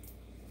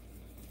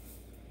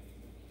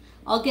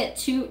 I'll get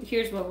 2,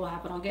 here's what will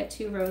happen. I'll get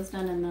 2 rows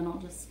done and then I'll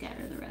just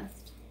scatter the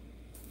rest.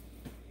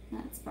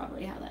 That's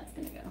probably how that's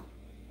gonna go.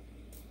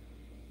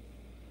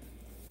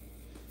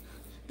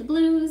 The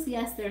blues,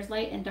 yes, there's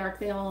light and dark.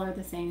 They all are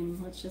the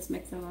same. Let's just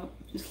mix them up.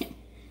 Just kidding.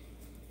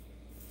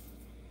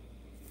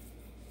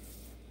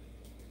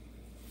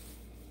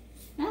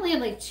 I only have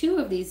like 2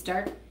 of these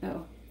dark.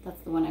 Oh, that's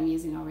the one I'm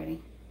using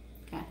already.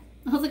 Okay.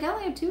 I was like, I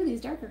only have 2 of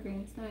these darker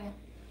greens. Oh yeah,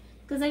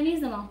 because I've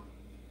used them all.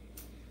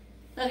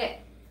 Okay,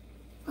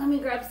 let me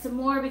grab some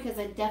more because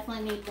I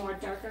definitely need more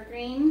darker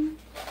green.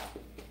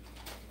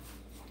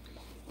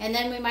 And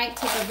then we might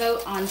take a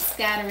vote on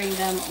scattering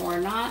them or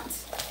not.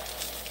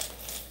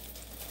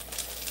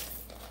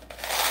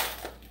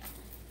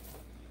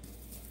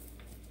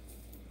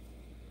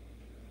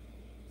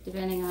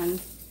 Depending on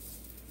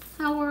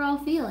how we're all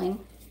feeling.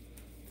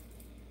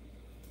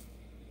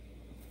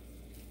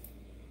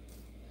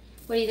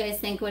 What do you guys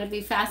think? Would it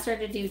be faster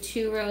to do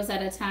 2 rows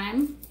at a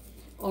time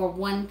or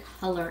 1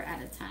 color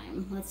at a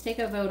time? Let's take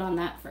a vote on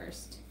that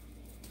first.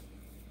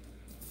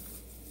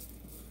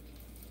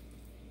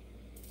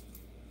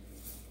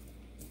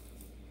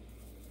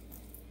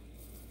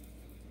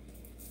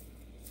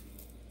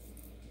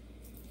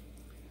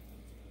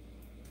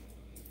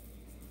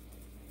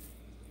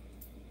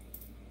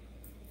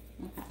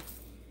 Okay.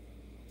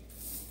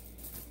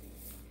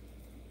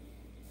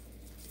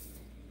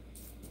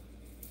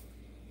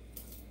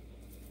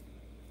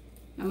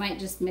 I might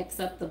just mix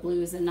up the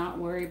blues and not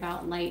worry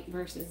about light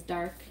versus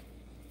dark.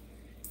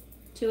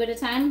 2 at a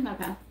time?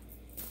 Okay. I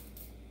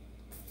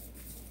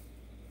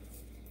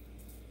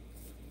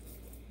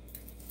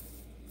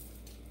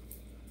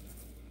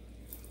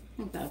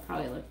think that'll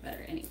probably look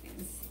better anyways.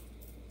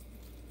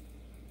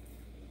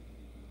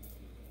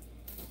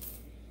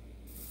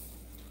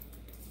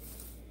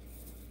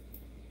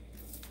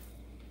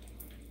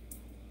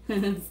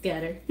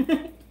 Scatter.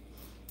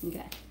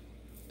 Okay.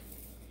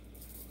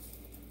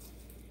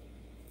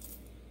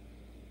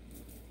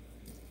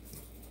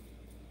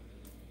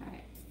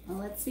 Well,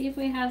 let's see if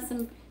we have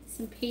some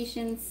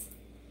patience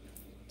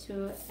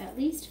to at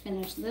least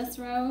finish this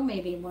row,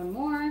 maybe 1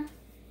 more,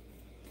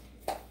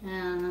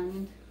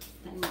 and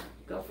then we'll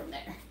go from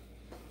there.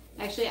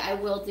 Actually, I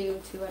will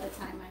do 2 at a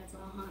time, might as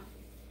well, huh?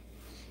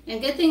 And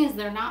good thing is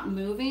they're not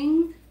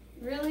moving,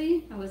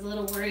 really. I was a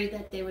little worried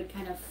that they would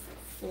kind of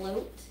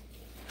float.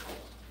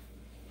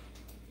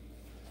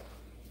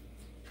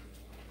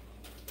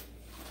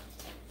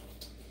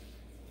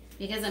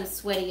 Because I'm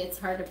sweaty, it's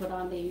hard to put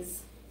on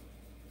these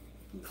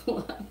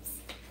gloves.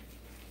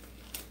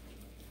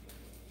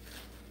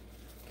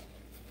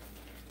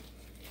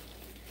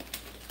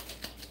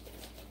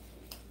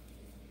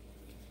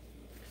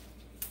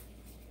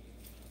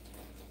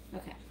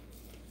 Okay.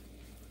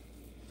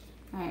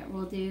 All right,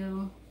 we'll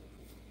do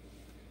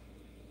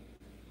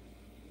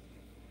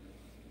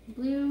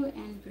blue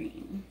and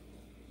green.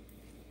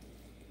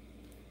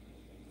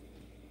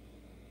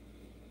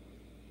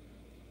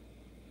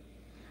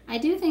 I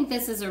do think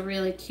this is a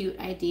really cute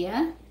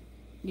idea.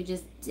 You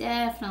just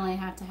definitely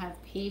have to have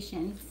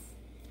patience.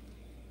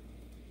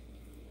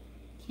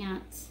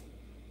 Can't,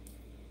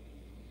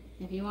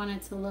 if you want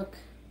it to look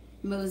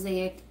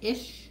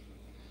mosaic-ish.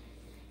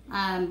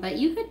 But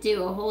you could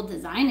do a whole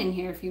design in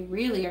here if you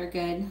really are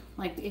good.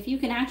 Like if you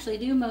can actually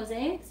do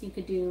mosaics, you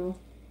could do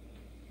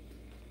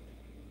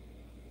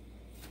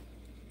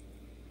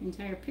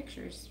entire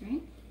pictures,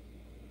 right?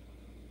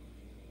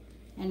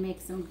 And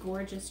make some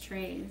gorgeous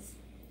trays.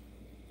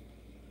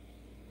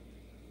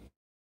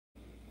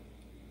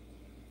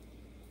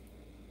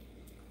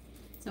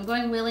 So I'm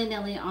going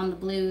willy-nilly on the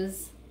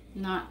blues,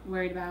 not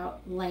worried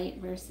about light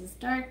versus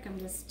dark. I'm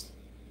just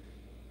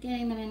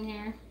getting them in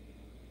here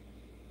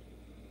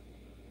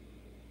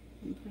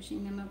and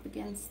pushing them up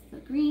against the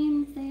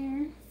greens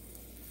there.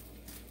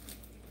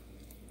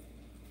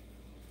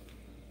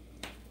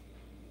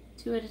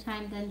 2 at a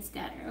time, then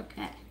scatter.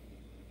 Okay.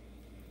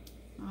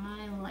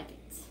 I like it.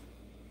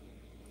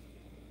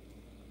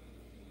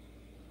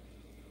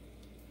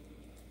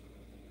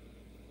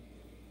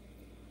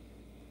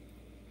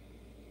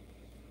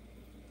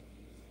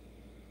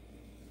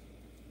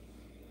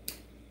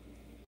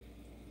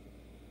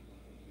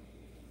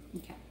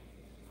 Okay.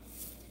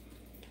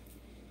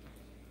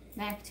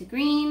 Back to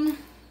green.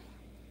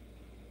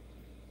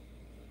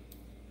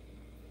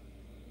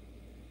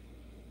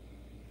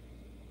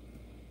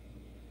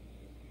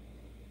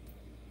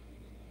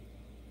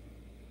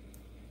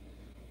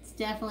 It's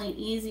definitely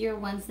easier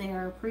once they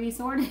are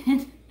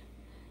pre-sorted.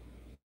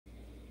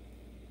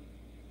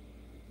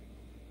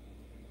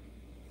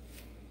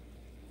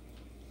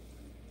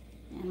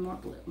 And more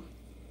blue.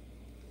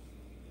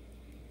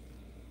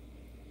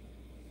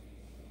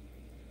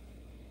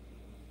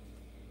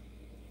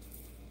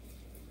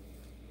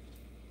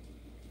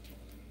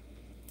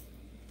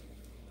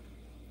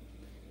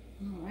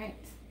 All right.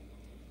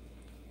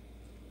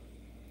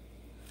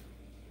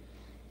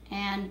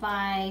 And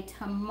by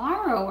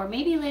tomorrow, or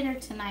maybe later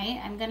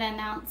tonight, I'm going to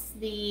announce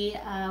the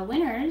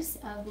winners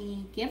of the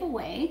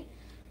giveaway.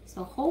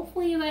 So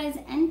hopefully you guys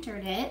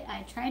entered it.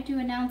 I tried to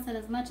announce it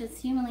as much as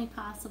humanly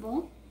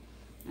possible.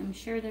 I'm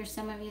sure there's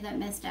some of you that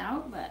missed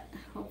out, but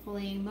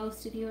hopefully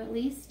most of you at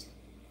least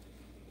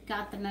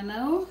got the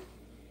memo.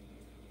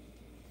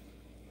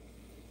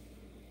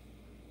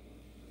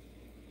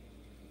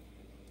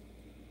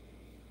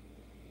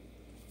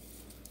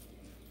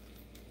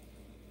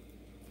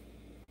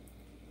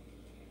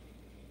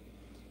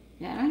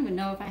 Yeah, I don't even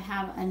know if I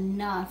have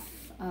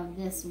enough of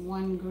this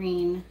one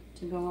green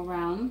to go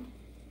around.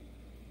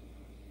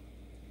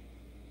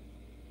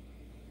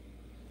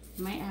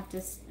 I might have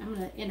to, I'm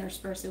going to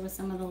intersperse it with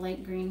some of the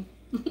light green.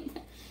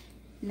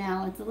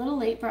 Now it's a little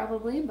late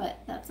probably, but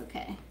that's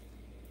okay.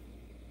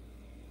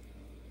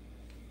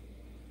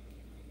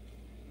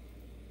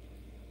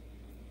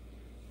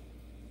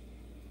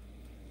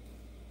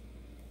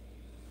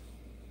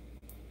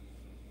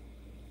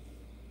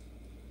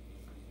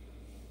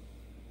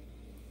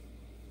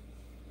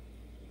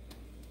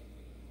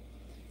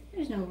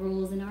 There's no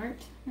rules in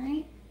art,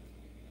 right?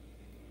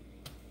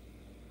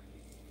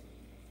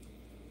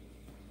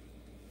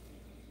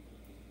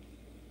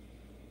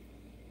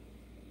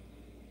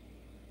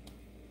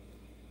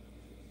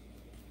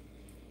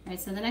 All right,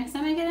 so the next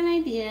time I get an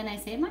idea and I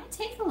say it might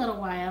take a little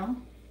while,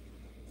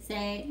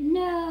 say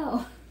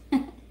no.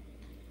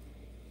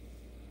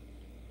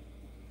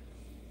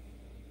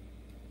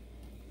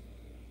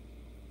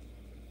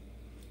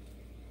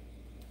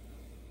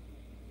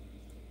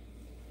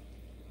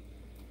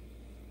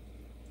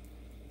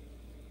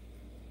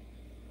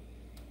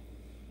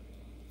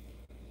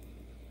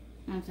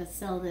 I have to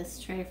sell this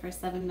tray for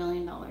 $7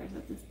 million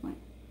at this point.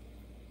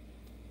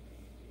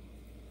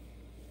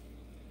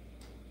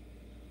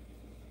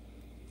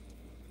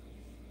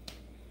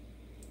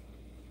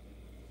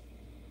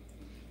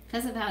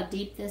 Because of how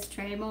deep this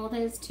tray mold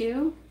is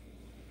too,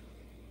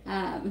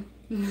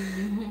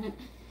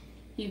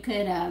 you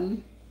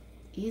could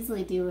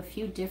easily do a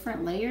few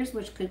different layers,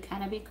 which could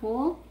kind of be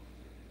cool.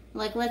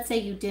 Like let's say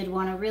you did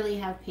want to really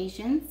have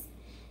patience,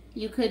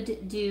 you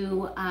could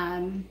do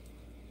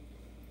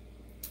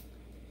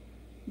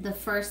the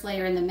first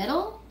layer in the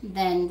middle,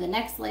 then the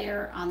next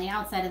layer on the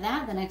outside of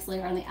that, the next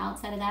layer on the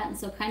outside of that, and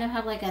so kind of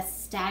have like a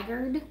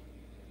staggered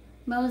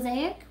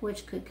mosaic,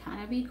 which could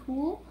kind of be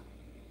cool.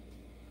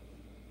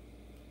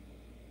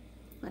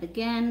 But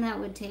again, that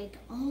would take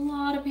a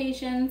lot of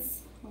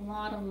patience, a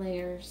lot of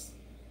layers.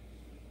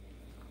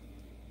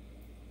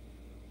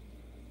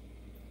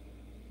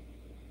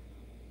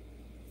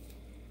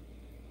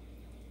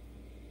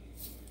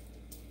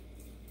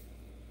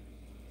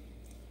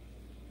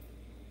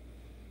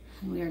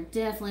 We are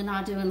definitely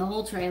not doing the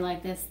whole tray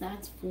like this,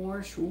 that's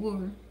for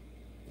sure.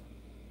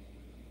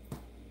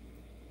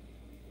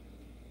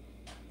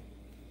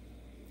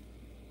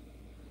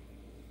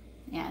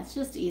 Yeah, it's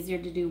just easier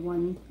to do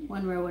one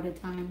row at a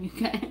time,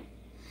 okay?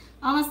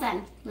 Almost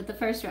done with the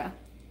first row.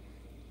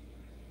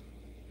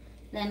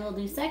 Then we'll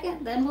do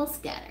second, then we'll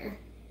scatter.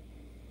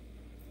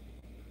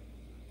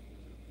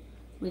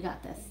 We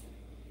got this.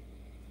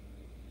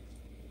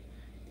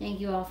 Thank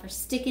you all for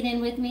sticking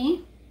in with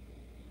me.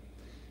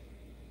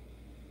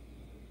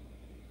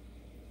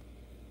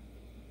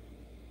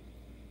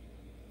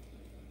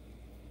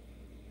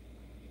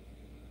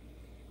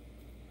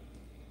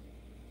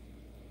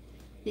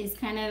 These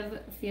kind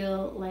of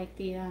feel like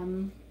the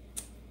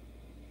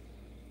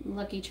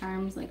Lucky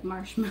Charms, like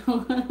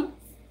marshmallows.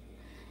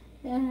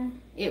 Yeah,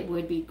 it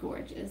would be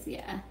gorgeous,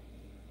 yeah.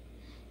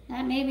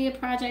 That may be a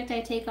project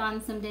I take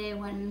on someday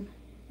when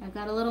I've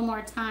got a little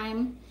more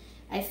time.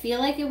 I feel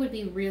like it would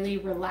be really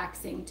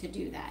relaxing to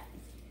do that.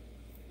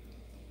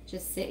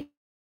 Just sit here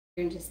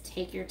and just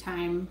take your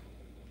time.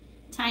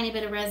 Tiny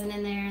bit of resin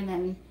in there and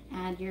then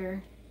add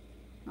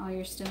all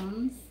your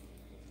stones.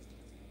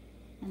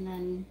 And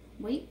then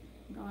wait.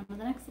 Go on to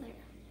the next layer.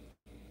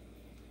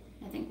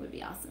 I think would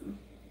be awesome.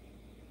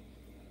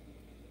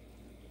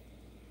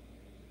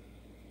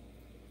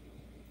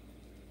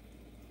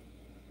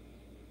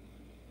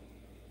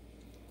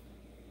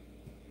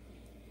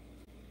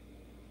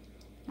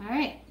 All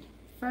right,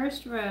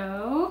 first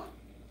row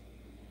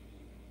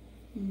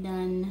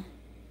done.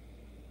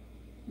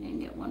 I'm gonna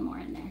get one more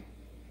in there.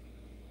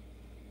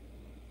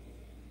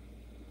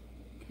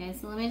 Okay,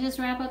 so let me just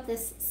wrap up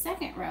this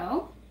second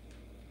row.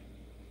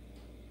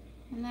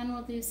 And then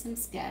we'll do some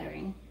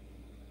scattering.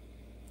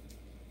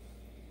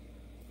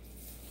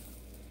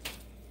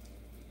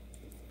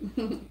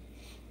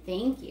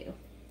 Thank you.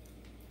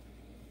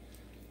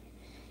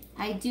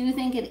 I do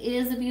think it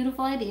is a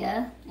beautiful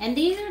idea. And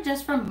these are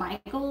just from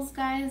Michaels,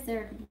 guys.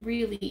 They're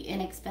really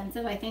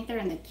inexpensive. I think they're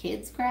in the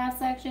kids craft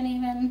section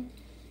even.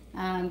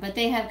 But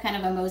they have kind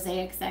of a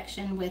mosaic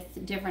section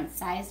with different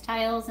size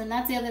tiles. And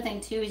that's the other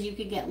thing too, is you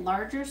could get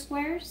larger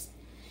squares.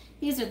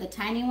 These are the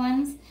tiny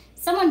ones.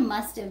 Someone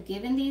must have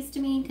given these to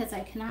me because I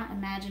cannot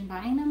imagine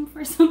buying them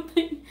for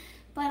something,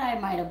 but I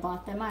might have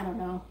bought them. I don't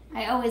know.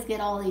 I always get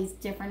all these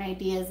different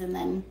ideas and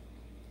then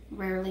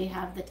rarely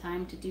have the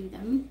time to do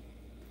them.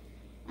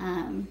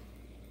 I'm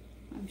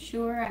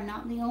sure I'm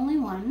not the only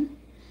one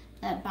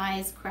that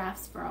buys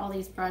crafts for all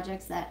these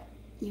projects that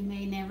you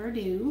may never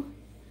do.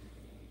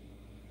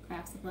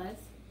 Craft supplies.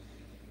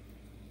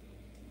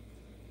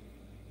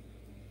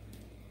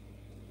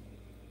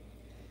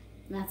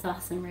 That's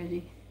awesome,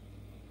 Reggie.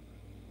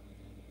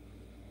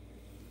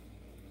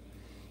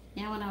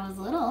 Yeah, when I was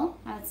little,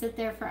 I would sit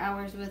there for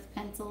hours with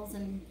pencils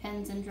and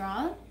pens and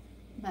draw,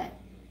 but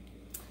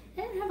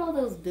I didn't have all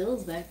those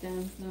bills back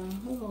then, so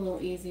it was a little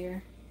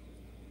easier.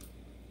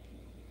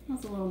 It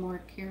was a little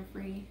more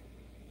carefree.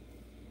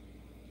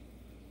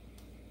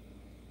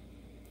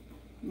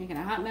 Making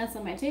a hot mess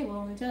on my table,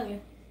 let me tell you.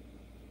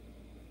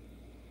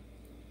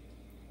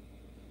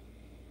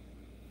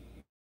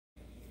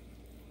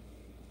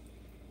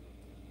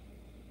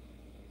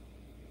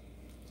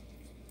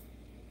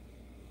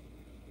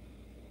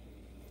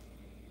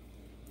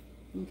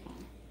 Okay.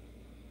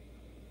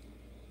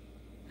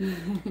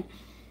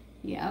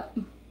 Yep.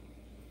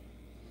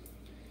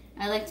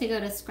 I like to go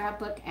to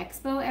Scrapbook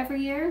Expo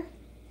every year,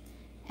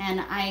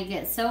 and I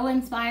get so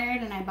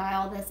inspired and I buy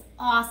all this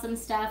awesome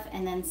stuff,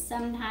 and then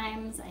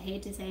sometimes, I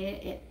hate to say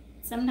it,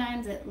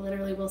 sometimes it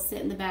literally will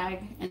sit in the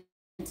bag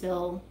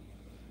until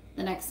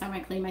the next time I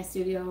clean my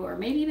studio, or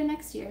maybe even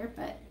next year,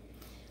 but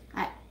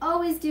I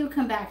always do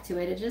come back to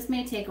it. It just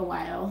may take a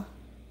while.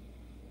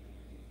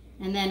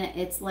 And then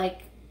it's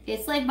like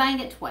buying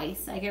it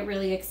twice. I get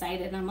really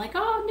excited and I'm like,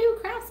 oh, new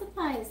craft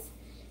supplies,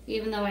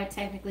 even though I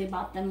technically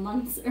bought them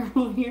months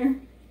earlier.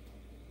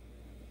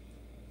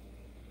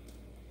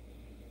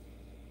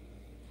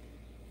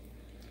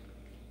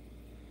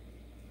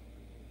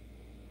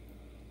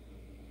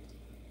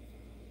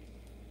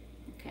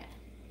 Okay.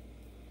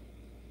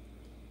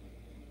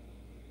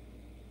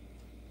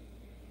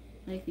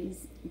 Like,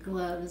 these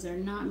gloves are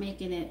not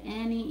making it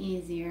any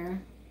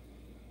easier.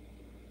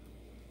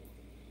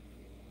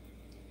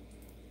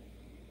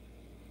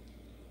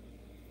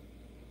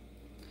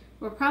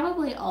 We're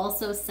probably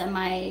also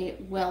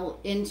well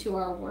into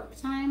our work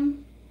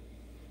time,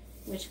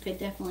 which could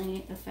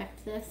definitely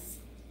affect this.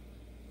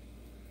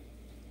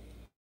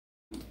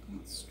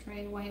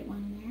 Stray white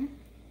one there.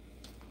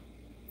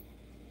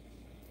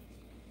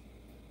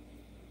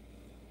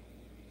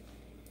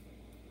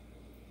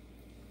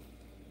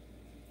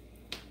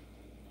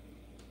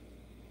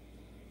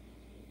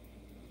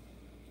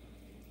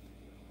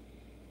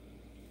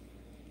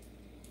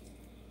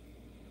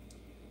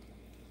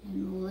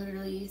 I'm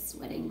literally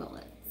sweating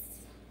bullets.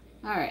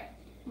 All right,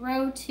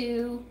 row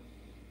 2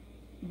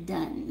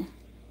 done.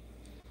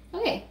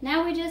 Okay,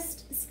 now we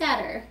just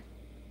scatter.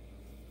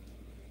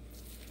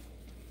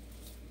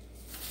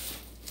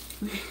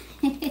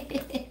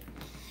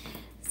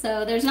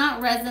 So there's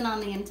not resin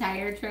on the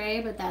entire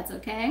tray, but that's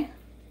okay.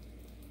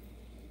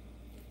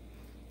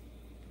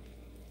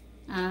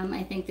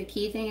 I think the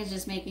key thing is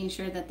just making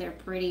sure that they're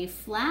pretty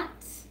flat.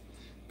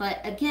 But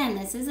again,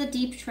 this is a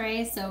deep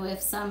tray, so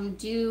if some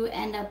do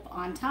end up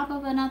on top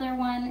of another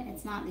one,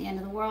 it's not the end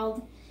of the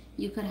world.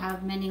 You could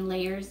have many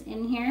layers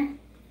in here.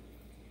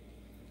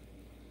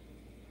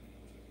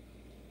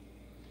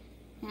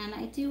 And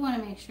I do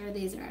want to make sure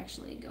these are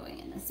actually going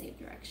in the same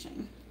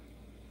direction.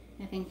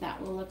 I think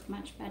that will look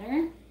much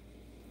better.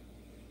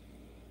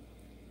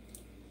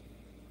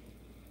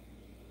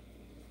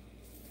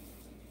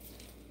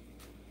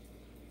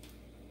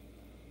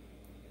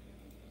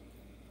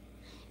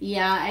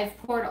 Yeah, I've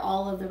poured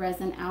all of the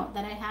resin out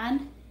that I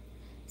had.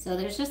 So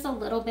there's just a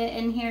little bit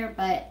in here,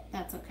 but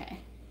that's okay.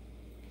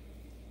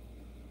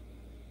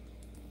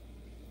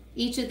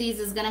 Each of these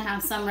is gonna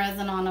have some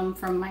resin on them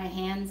from my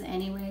hands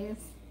anyways.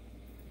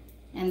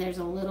 And there's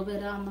a little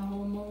bit on the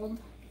whole mold.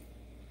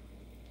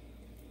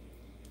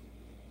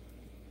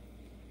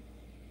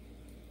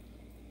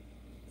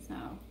 So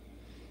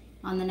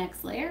on the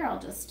next layer, I'll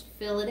just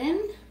fill it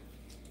in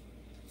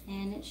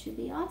and it should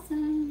be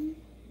awesome.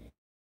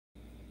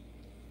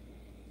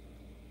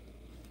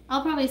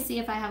 I'll probably see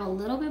if I have a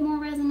little bit more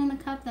resin in the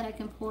cup that I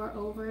can pour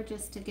over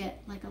just to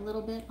get like a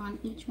little bit on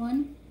each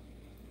one.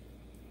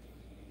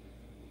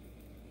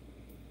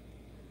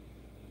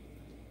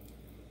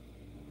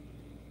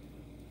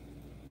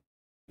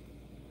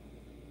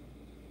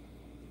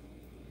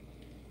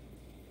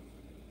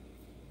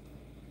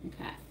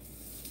 Okay.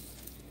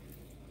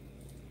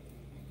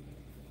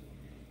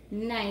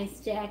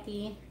 Nice,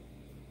 Jackie.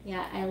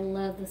 Yeah, I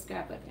love the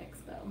Scrapbook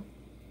Expo.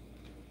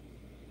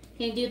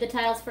 Can you do the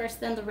tiles first,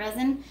 then the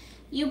resin?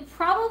 You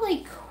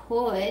probably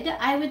could.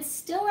 I would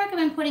still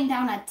recommend putting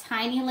down a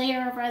tiny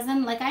layer of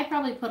resin. Like, I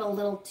probably put a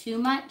little too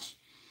much.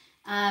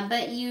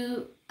 But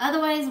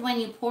otherwise,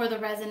 when you pour the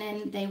resin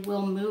in, they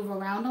will move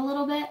around a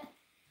little bit.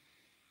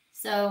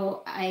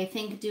 So I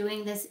think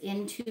doing this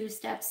in 2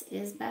 steps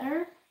is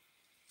better.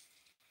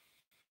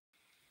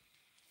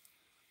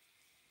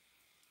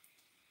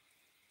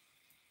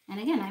 And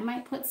again, I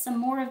might put some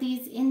more of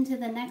these into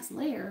the next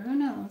layer. Who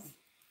knows?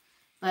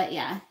 But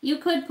yeah, you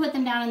could put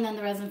them down and then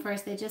the resin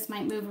first. They just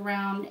might move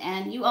around.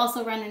 And you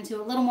also run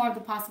into a little more of the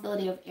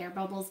possibility of air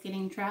bubbles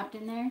getting trapped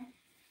in there.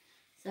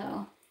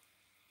 So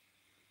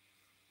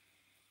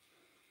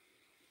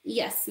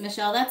yes,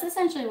 Michelle, that's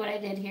essentially what I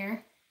did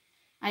here.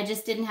 I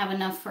just didn't have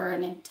enough for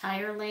an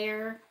entire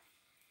layer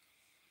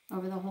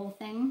over the whole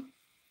thing.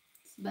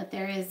 But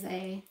there is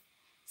a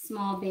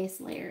small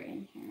base layer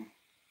in here.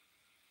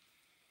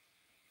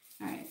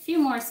 All right, a few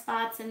more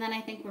spots and then I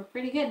think we're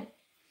pretty good.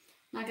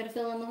 Not going to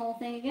fill in the whole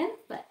thing again,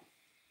 but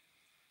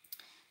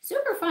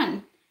super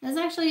fun. That's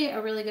actually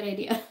a really good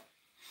idea.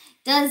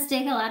 Does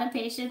take a lot of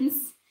patience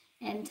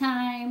and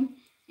time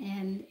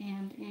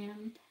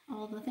and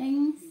all the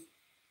things.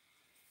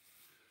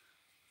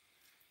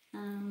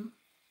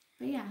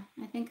 But yeah,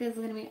 I think this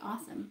is going to be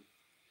awesome.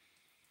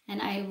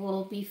 And I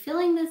will be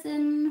filling this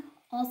in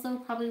also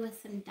probably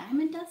with some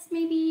diamond dust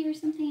maybe or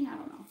something. I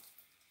don't know.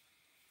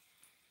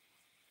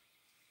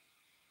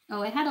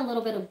 Oh, I had a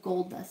little bit of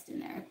gold dust in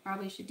there. I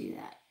probably should do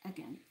that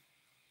again.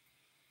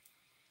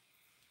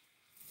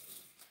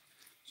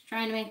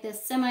 Trying to make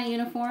this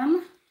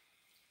semi-uniform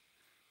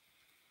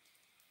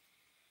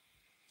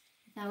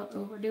without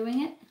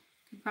overdoing it.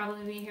 Could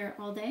probably be here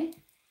all day.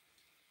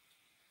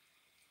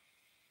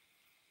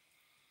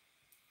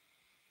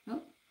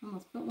 Oh,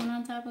 almost put one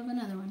on top of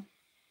another one.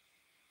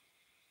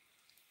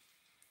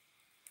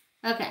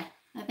 Okay,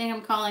 I think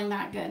I'm calling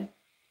that good.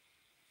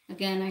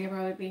 Again, I could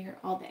probably be here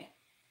all day.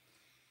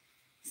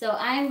 So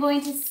I'm going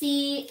to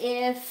see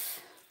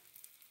if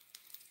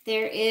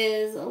there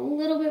is a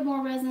little bit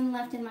more resin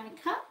left in my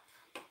cup.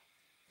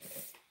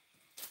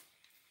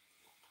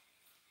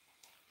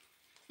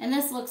 And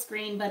this looks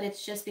green, but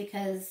it's just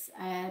because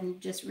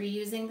I'm just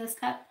reusing this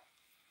cup.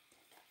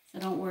 So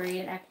don't worry,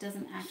 it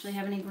doesn't actually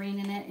have any green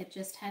in it. It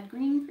just had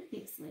green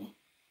previously.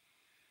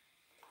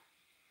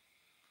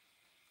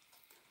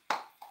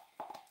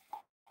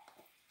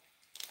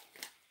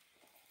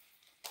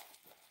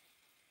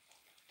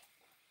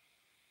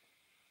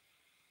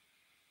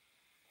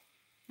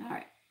 All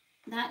right,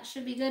 that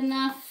should be good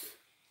enough.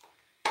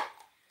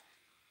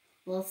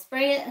 We'll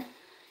spray it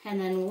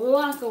and then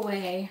walk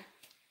away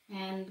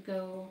and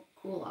go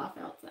cool off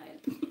outside.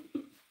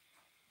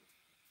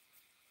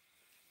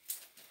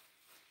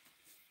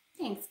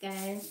 Thanks,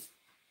 guys.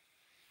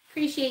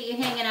 Appreciate you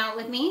hanging out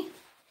with me.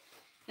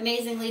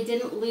 Amazingly,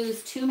 didn't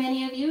lose too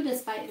many of you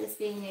despite this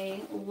being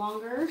a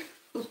longer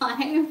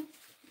live.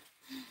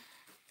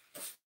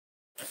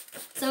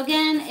 So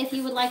again, if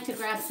you would like to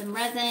grab some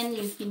resin,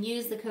 you can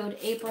use the code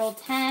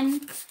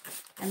April10.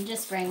 I'm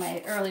just spraying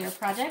my earlier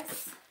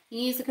projects. You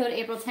can use the code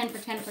April10 for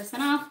 10%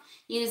 off.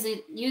 Use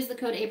the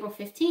code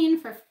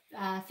April15 for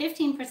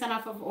 15%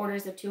 off of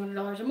orders of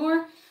 $200 or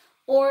more,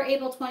 or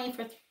April20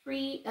 for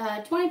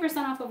 20%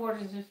 off of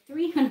orders of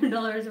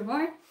 $300 or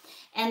more.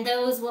 And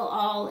those will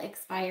all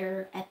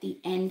expire at the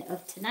end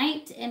of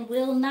tonight and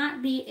will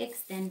not be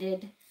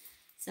extended.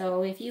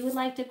 So if you would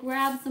like to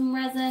grab some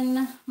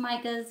resin,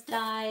 micas,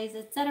 dyes,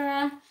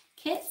 etc.,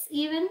 kits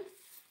even,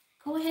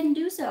 go ahead and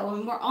do so.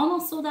 And we're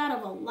almost sold out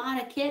of a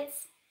lot of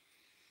kits.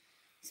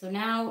 So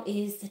now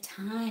is the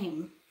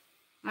time.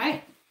 All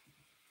right.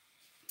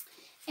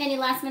 Any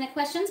last minute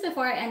questions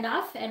before I end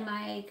off? And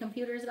my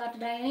computer is about to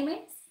die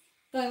anyways.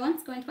 Going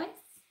once, going twice.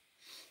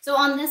 So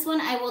on this one,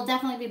 I will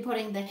definitely be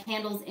putting the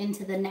handles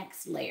into the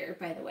next layer,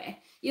 by the way.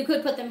 You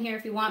could put them here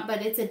if you want,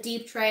 but it's a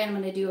deep tray. I'm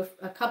going to do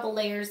a couple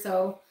layers.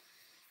 So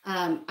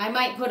I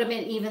might put them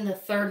in even the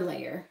third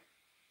layer,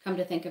 come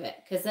to think of it.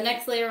 Because the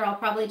next layer, I'll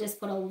probably just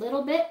put a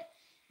little bit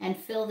and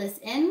fill this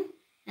in.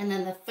 And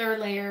then the third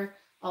layer,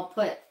 I'll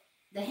put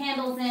the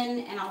handles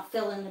in and I'll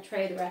fill in the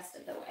tray the rest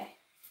of the way.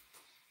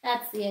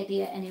 That's the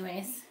idea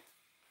anyways.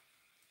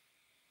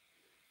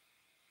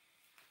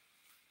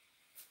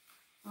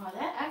 Oh,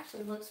 that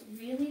actually looks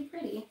really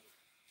pretty.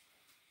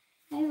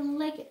 I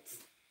like it.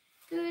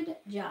 Good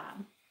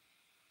job.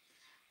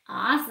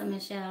 Awesome,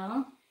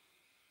 Michelle.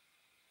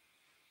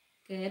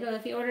 Good. Well,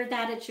 if you ordered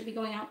that, it should be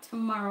going out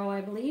tomorrow,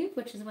 I believe,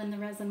 which is when the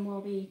resin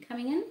will be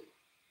coming in.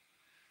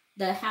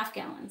 The half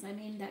gallons, I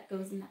mean, that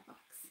goes in that box.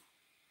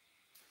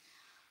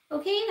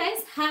 Okay, you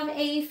guys, have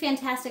a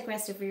fantastic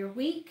rest of your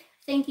week.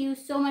 Thank you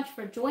so much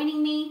for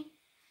joining me,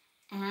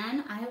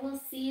 and I will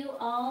see you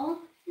all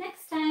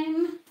next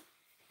time.